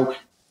never know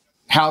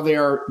how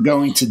they're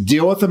going to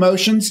deal with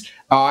emotions.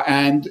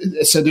 And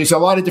so there's a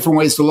lot of different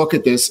ways to look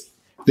at this.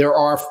 There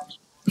are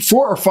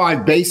 4 or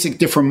 5 basic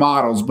different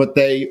models, but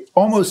they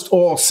almost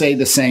all say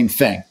the same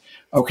thing.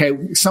 Okay,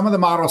 some of the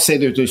models say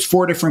that there's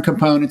 4 different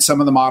components. Some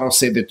of the models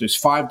say that there's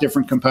 5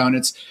 different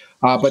components,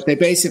 but they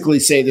basically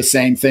say the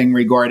same thing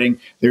regarding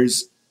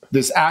there's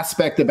this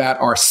aspect about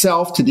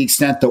ourself to the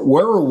extent that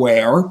we're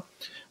aware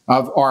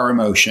of our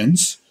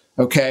emotions.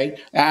 Okay,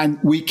 and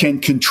we can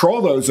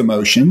control those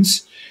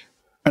emotions.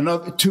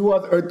 Two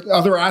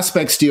other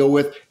aspects deal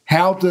with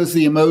how does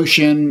the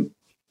emotion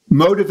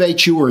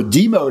motivate you or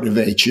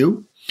demotivate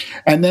you.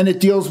 And then it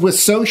deals with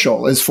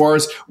social, as far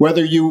as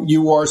whether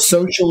you are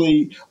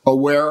socially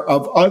aware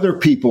of other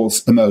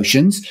people's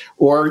emotions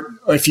or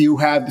if you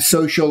have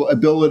social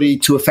ability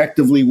to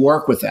effectively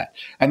work with that.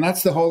 And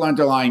that's the whole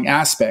underlying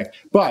aspect.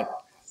 But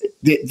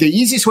the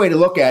easiest way to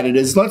look at it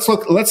is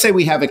let's say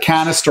we have a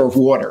canister of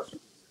water,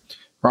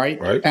 right?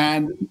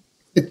 And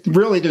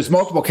there's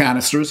multiple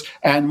canisters,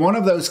 and one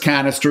of those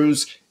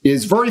canisters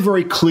is very,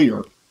 very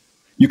clear.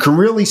 You can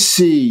really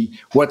see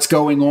what's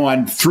going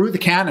on through the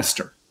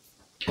canister.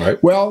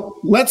 Right. Well,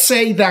 let's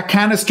say that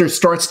canister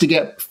starts to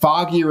get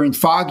foggier and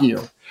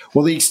foggier.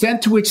 Well, the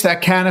extent to which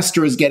that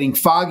canister is getting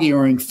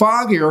foggier and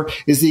foggier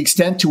is the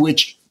extent to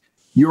which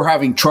you're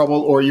having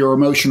trouble or your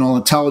emotional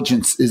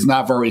intelligence is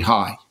not very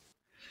high.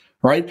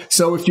 Right.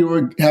 So if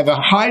you have a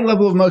high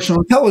level of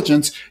emotional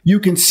intelligence, you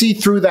can see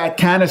through that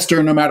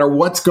canister no matter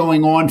what's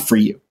going on for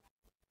you.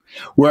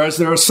 Whereas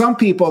there are some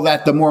people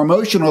that the more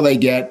emotional they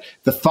get,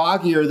 the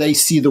foggier they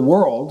see the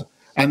world,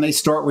 and they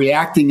start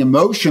reacting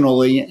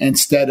emotionally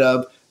instead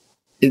of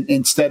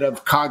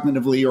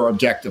cognitively or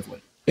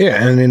objectively.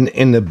 Yeah, and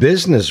in the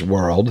business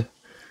world,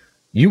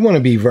 you want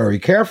to be very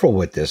careful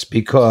with this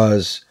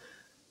because,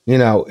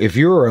 if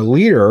you're a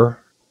leader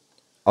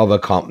of a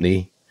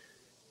company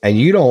and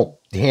you don't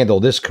handle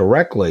this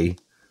correctly,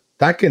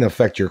 that can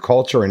affect your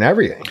culture and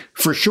everything.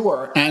 For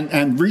sure.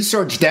 And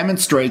research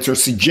demonstrates or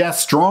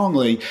suggests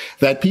strongly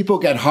that people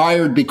get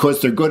hired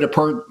because they're good at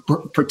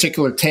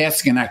particular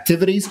tasks and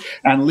activities,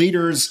 and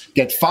leaders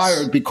get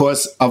fired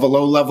because of a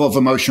low level of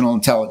emotional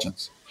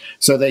intelligence.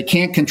 So they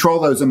can't control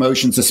those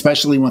emotions,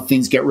 especially when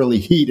things get really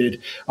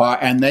heated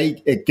and they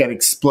get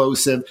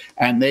explosive,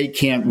 and they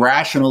can't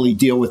rationally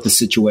deal with the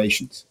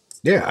situations.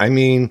 Yeah, I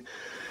mean,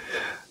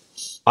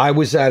 I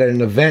was at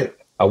an event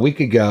a week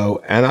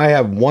ago, and I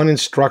have one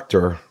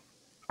instructor.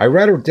 I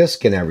read her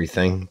disc and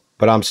everything,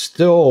 but I'm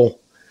still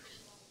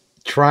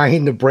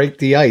trying to break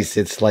the ice.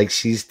 It's like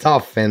she's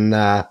tough, and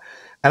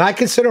I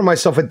consider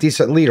myself a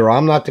decent leader.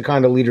 I'm not the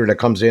kind of leader that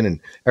comes in and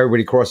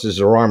everybody crosses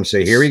their arms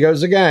and say, here he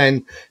goes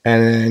again.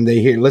 And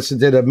they listen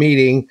to the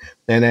meeting,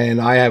 and then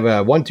I have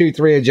a 1, 2,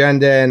 3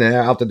 agenda, and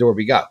out the door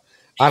we go.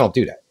 I don't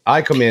do that.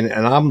 I come in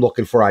and I'm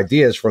looking for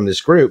ideas from this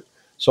group.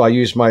 So I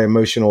use my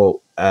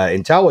emotional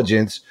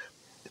intelligence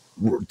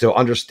to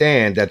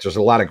understand that there's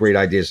a lot of great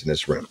ideas in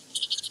this room.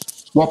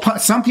 Well,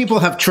 some people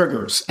have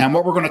triggers, and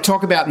what we're going to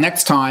talk about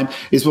next time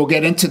is we'll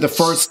get into the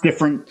first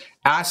different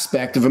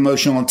aspect of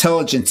emotional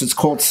intelligence. It's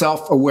called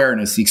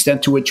self-awareness, the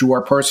extent to which you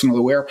are personally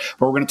aware.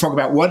 But we're going to talk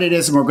about what it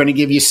is, and we're going to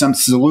give you some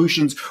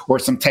solutions or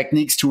some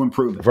techniques to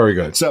improve it. Very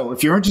good. So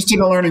if you're interested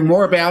in learning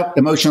more about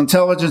emotional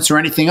intelligence or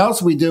anything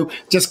else we do,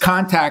 just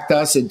contact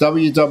us at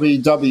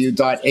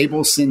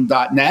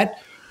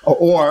www.abelson.net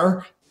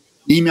or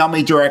email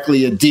me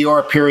directly at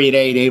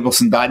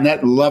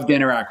dr.8abelson.net. Love to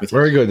interact with you.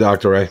 Very good,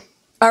 Dr. Ray.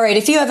 All right.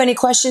 If you have any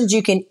questions,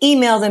 you can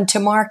email them to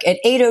Mark at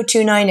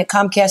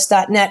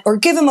 8029@comcast.net or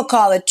give him a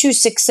call at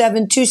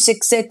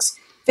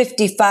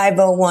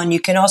 267-266-5501. You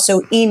can also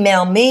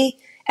email me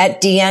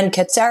at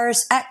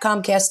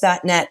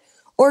deannekatsaris@comcast.net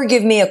or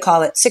give me a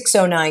call at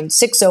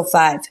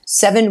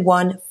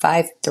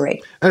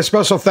 609-605-7153. And a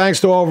special thanks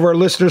to all of our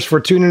listeners for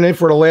tuning in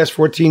for the last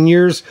 14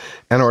 years,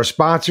 and our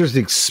sponsors,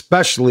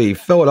 especially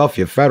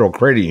Philadelphia Federal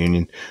Credit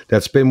Union,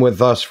 that's been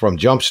with us from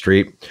Jump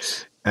Street.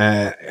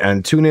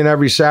 And tune in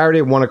every Saturday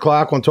at 1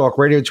 o'clock on Talk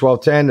Radio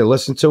 1210 to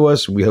listen to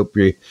us. We hope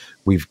we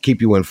keep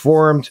you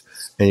informed.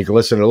 And you can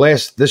listen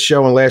to this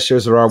show and last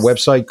shows at our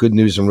website,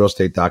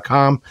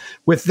 goodnewsandrealestate.com.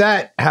 With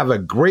that, have a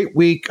great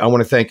week. I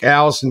want to thank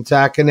Allison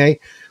Takane.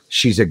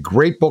 She's a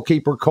great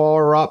bookkeeper. Call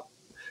her up.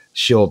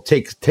 She'll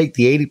take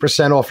the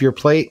 80% off your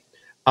plate.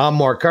 I'm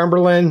Mark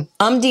Cumberland.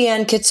 I'm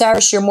Deanne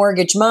Katsaris, your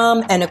mortgage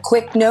mom. And a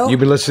quick note.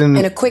 You've been listening.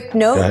 And a quick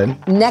note.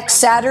 Next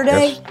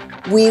Saturday,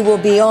 we will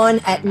be on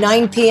at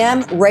 9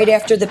 p.m. right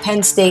after the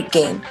Penn State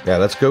game. Yeah,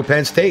 let's go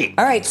Penn State.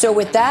 All right. So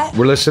with that,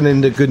 we're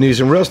listening to Good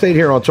News in Real Estate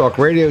here on Talk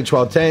Radio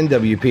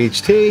 1210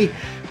 WPHT.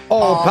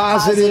 All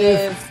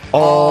positive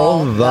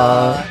all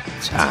the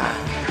time.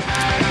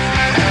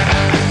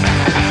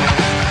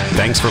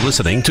 Thanks for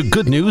listening to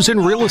Good News in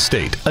Real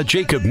Estate, a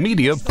Jacob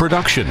Media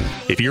production.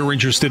 If you're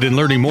interested in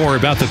learning more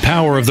about the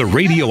power of the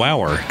radio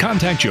hour,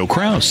 contact Joe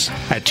Kraus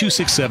at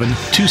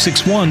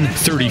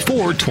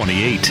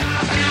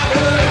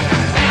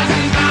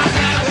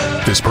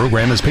 267-261-3428. This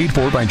program is paid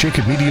for by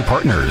Jacob Media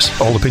Partners.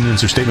 All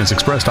opinions or statements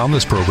expressed on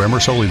this program are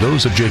solely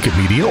those of Jacob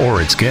Media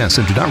or its guests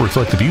and do not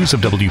reflect the views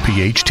of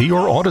WPHT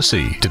or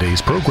Odyssey.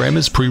 Today's program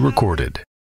is pre-recorded.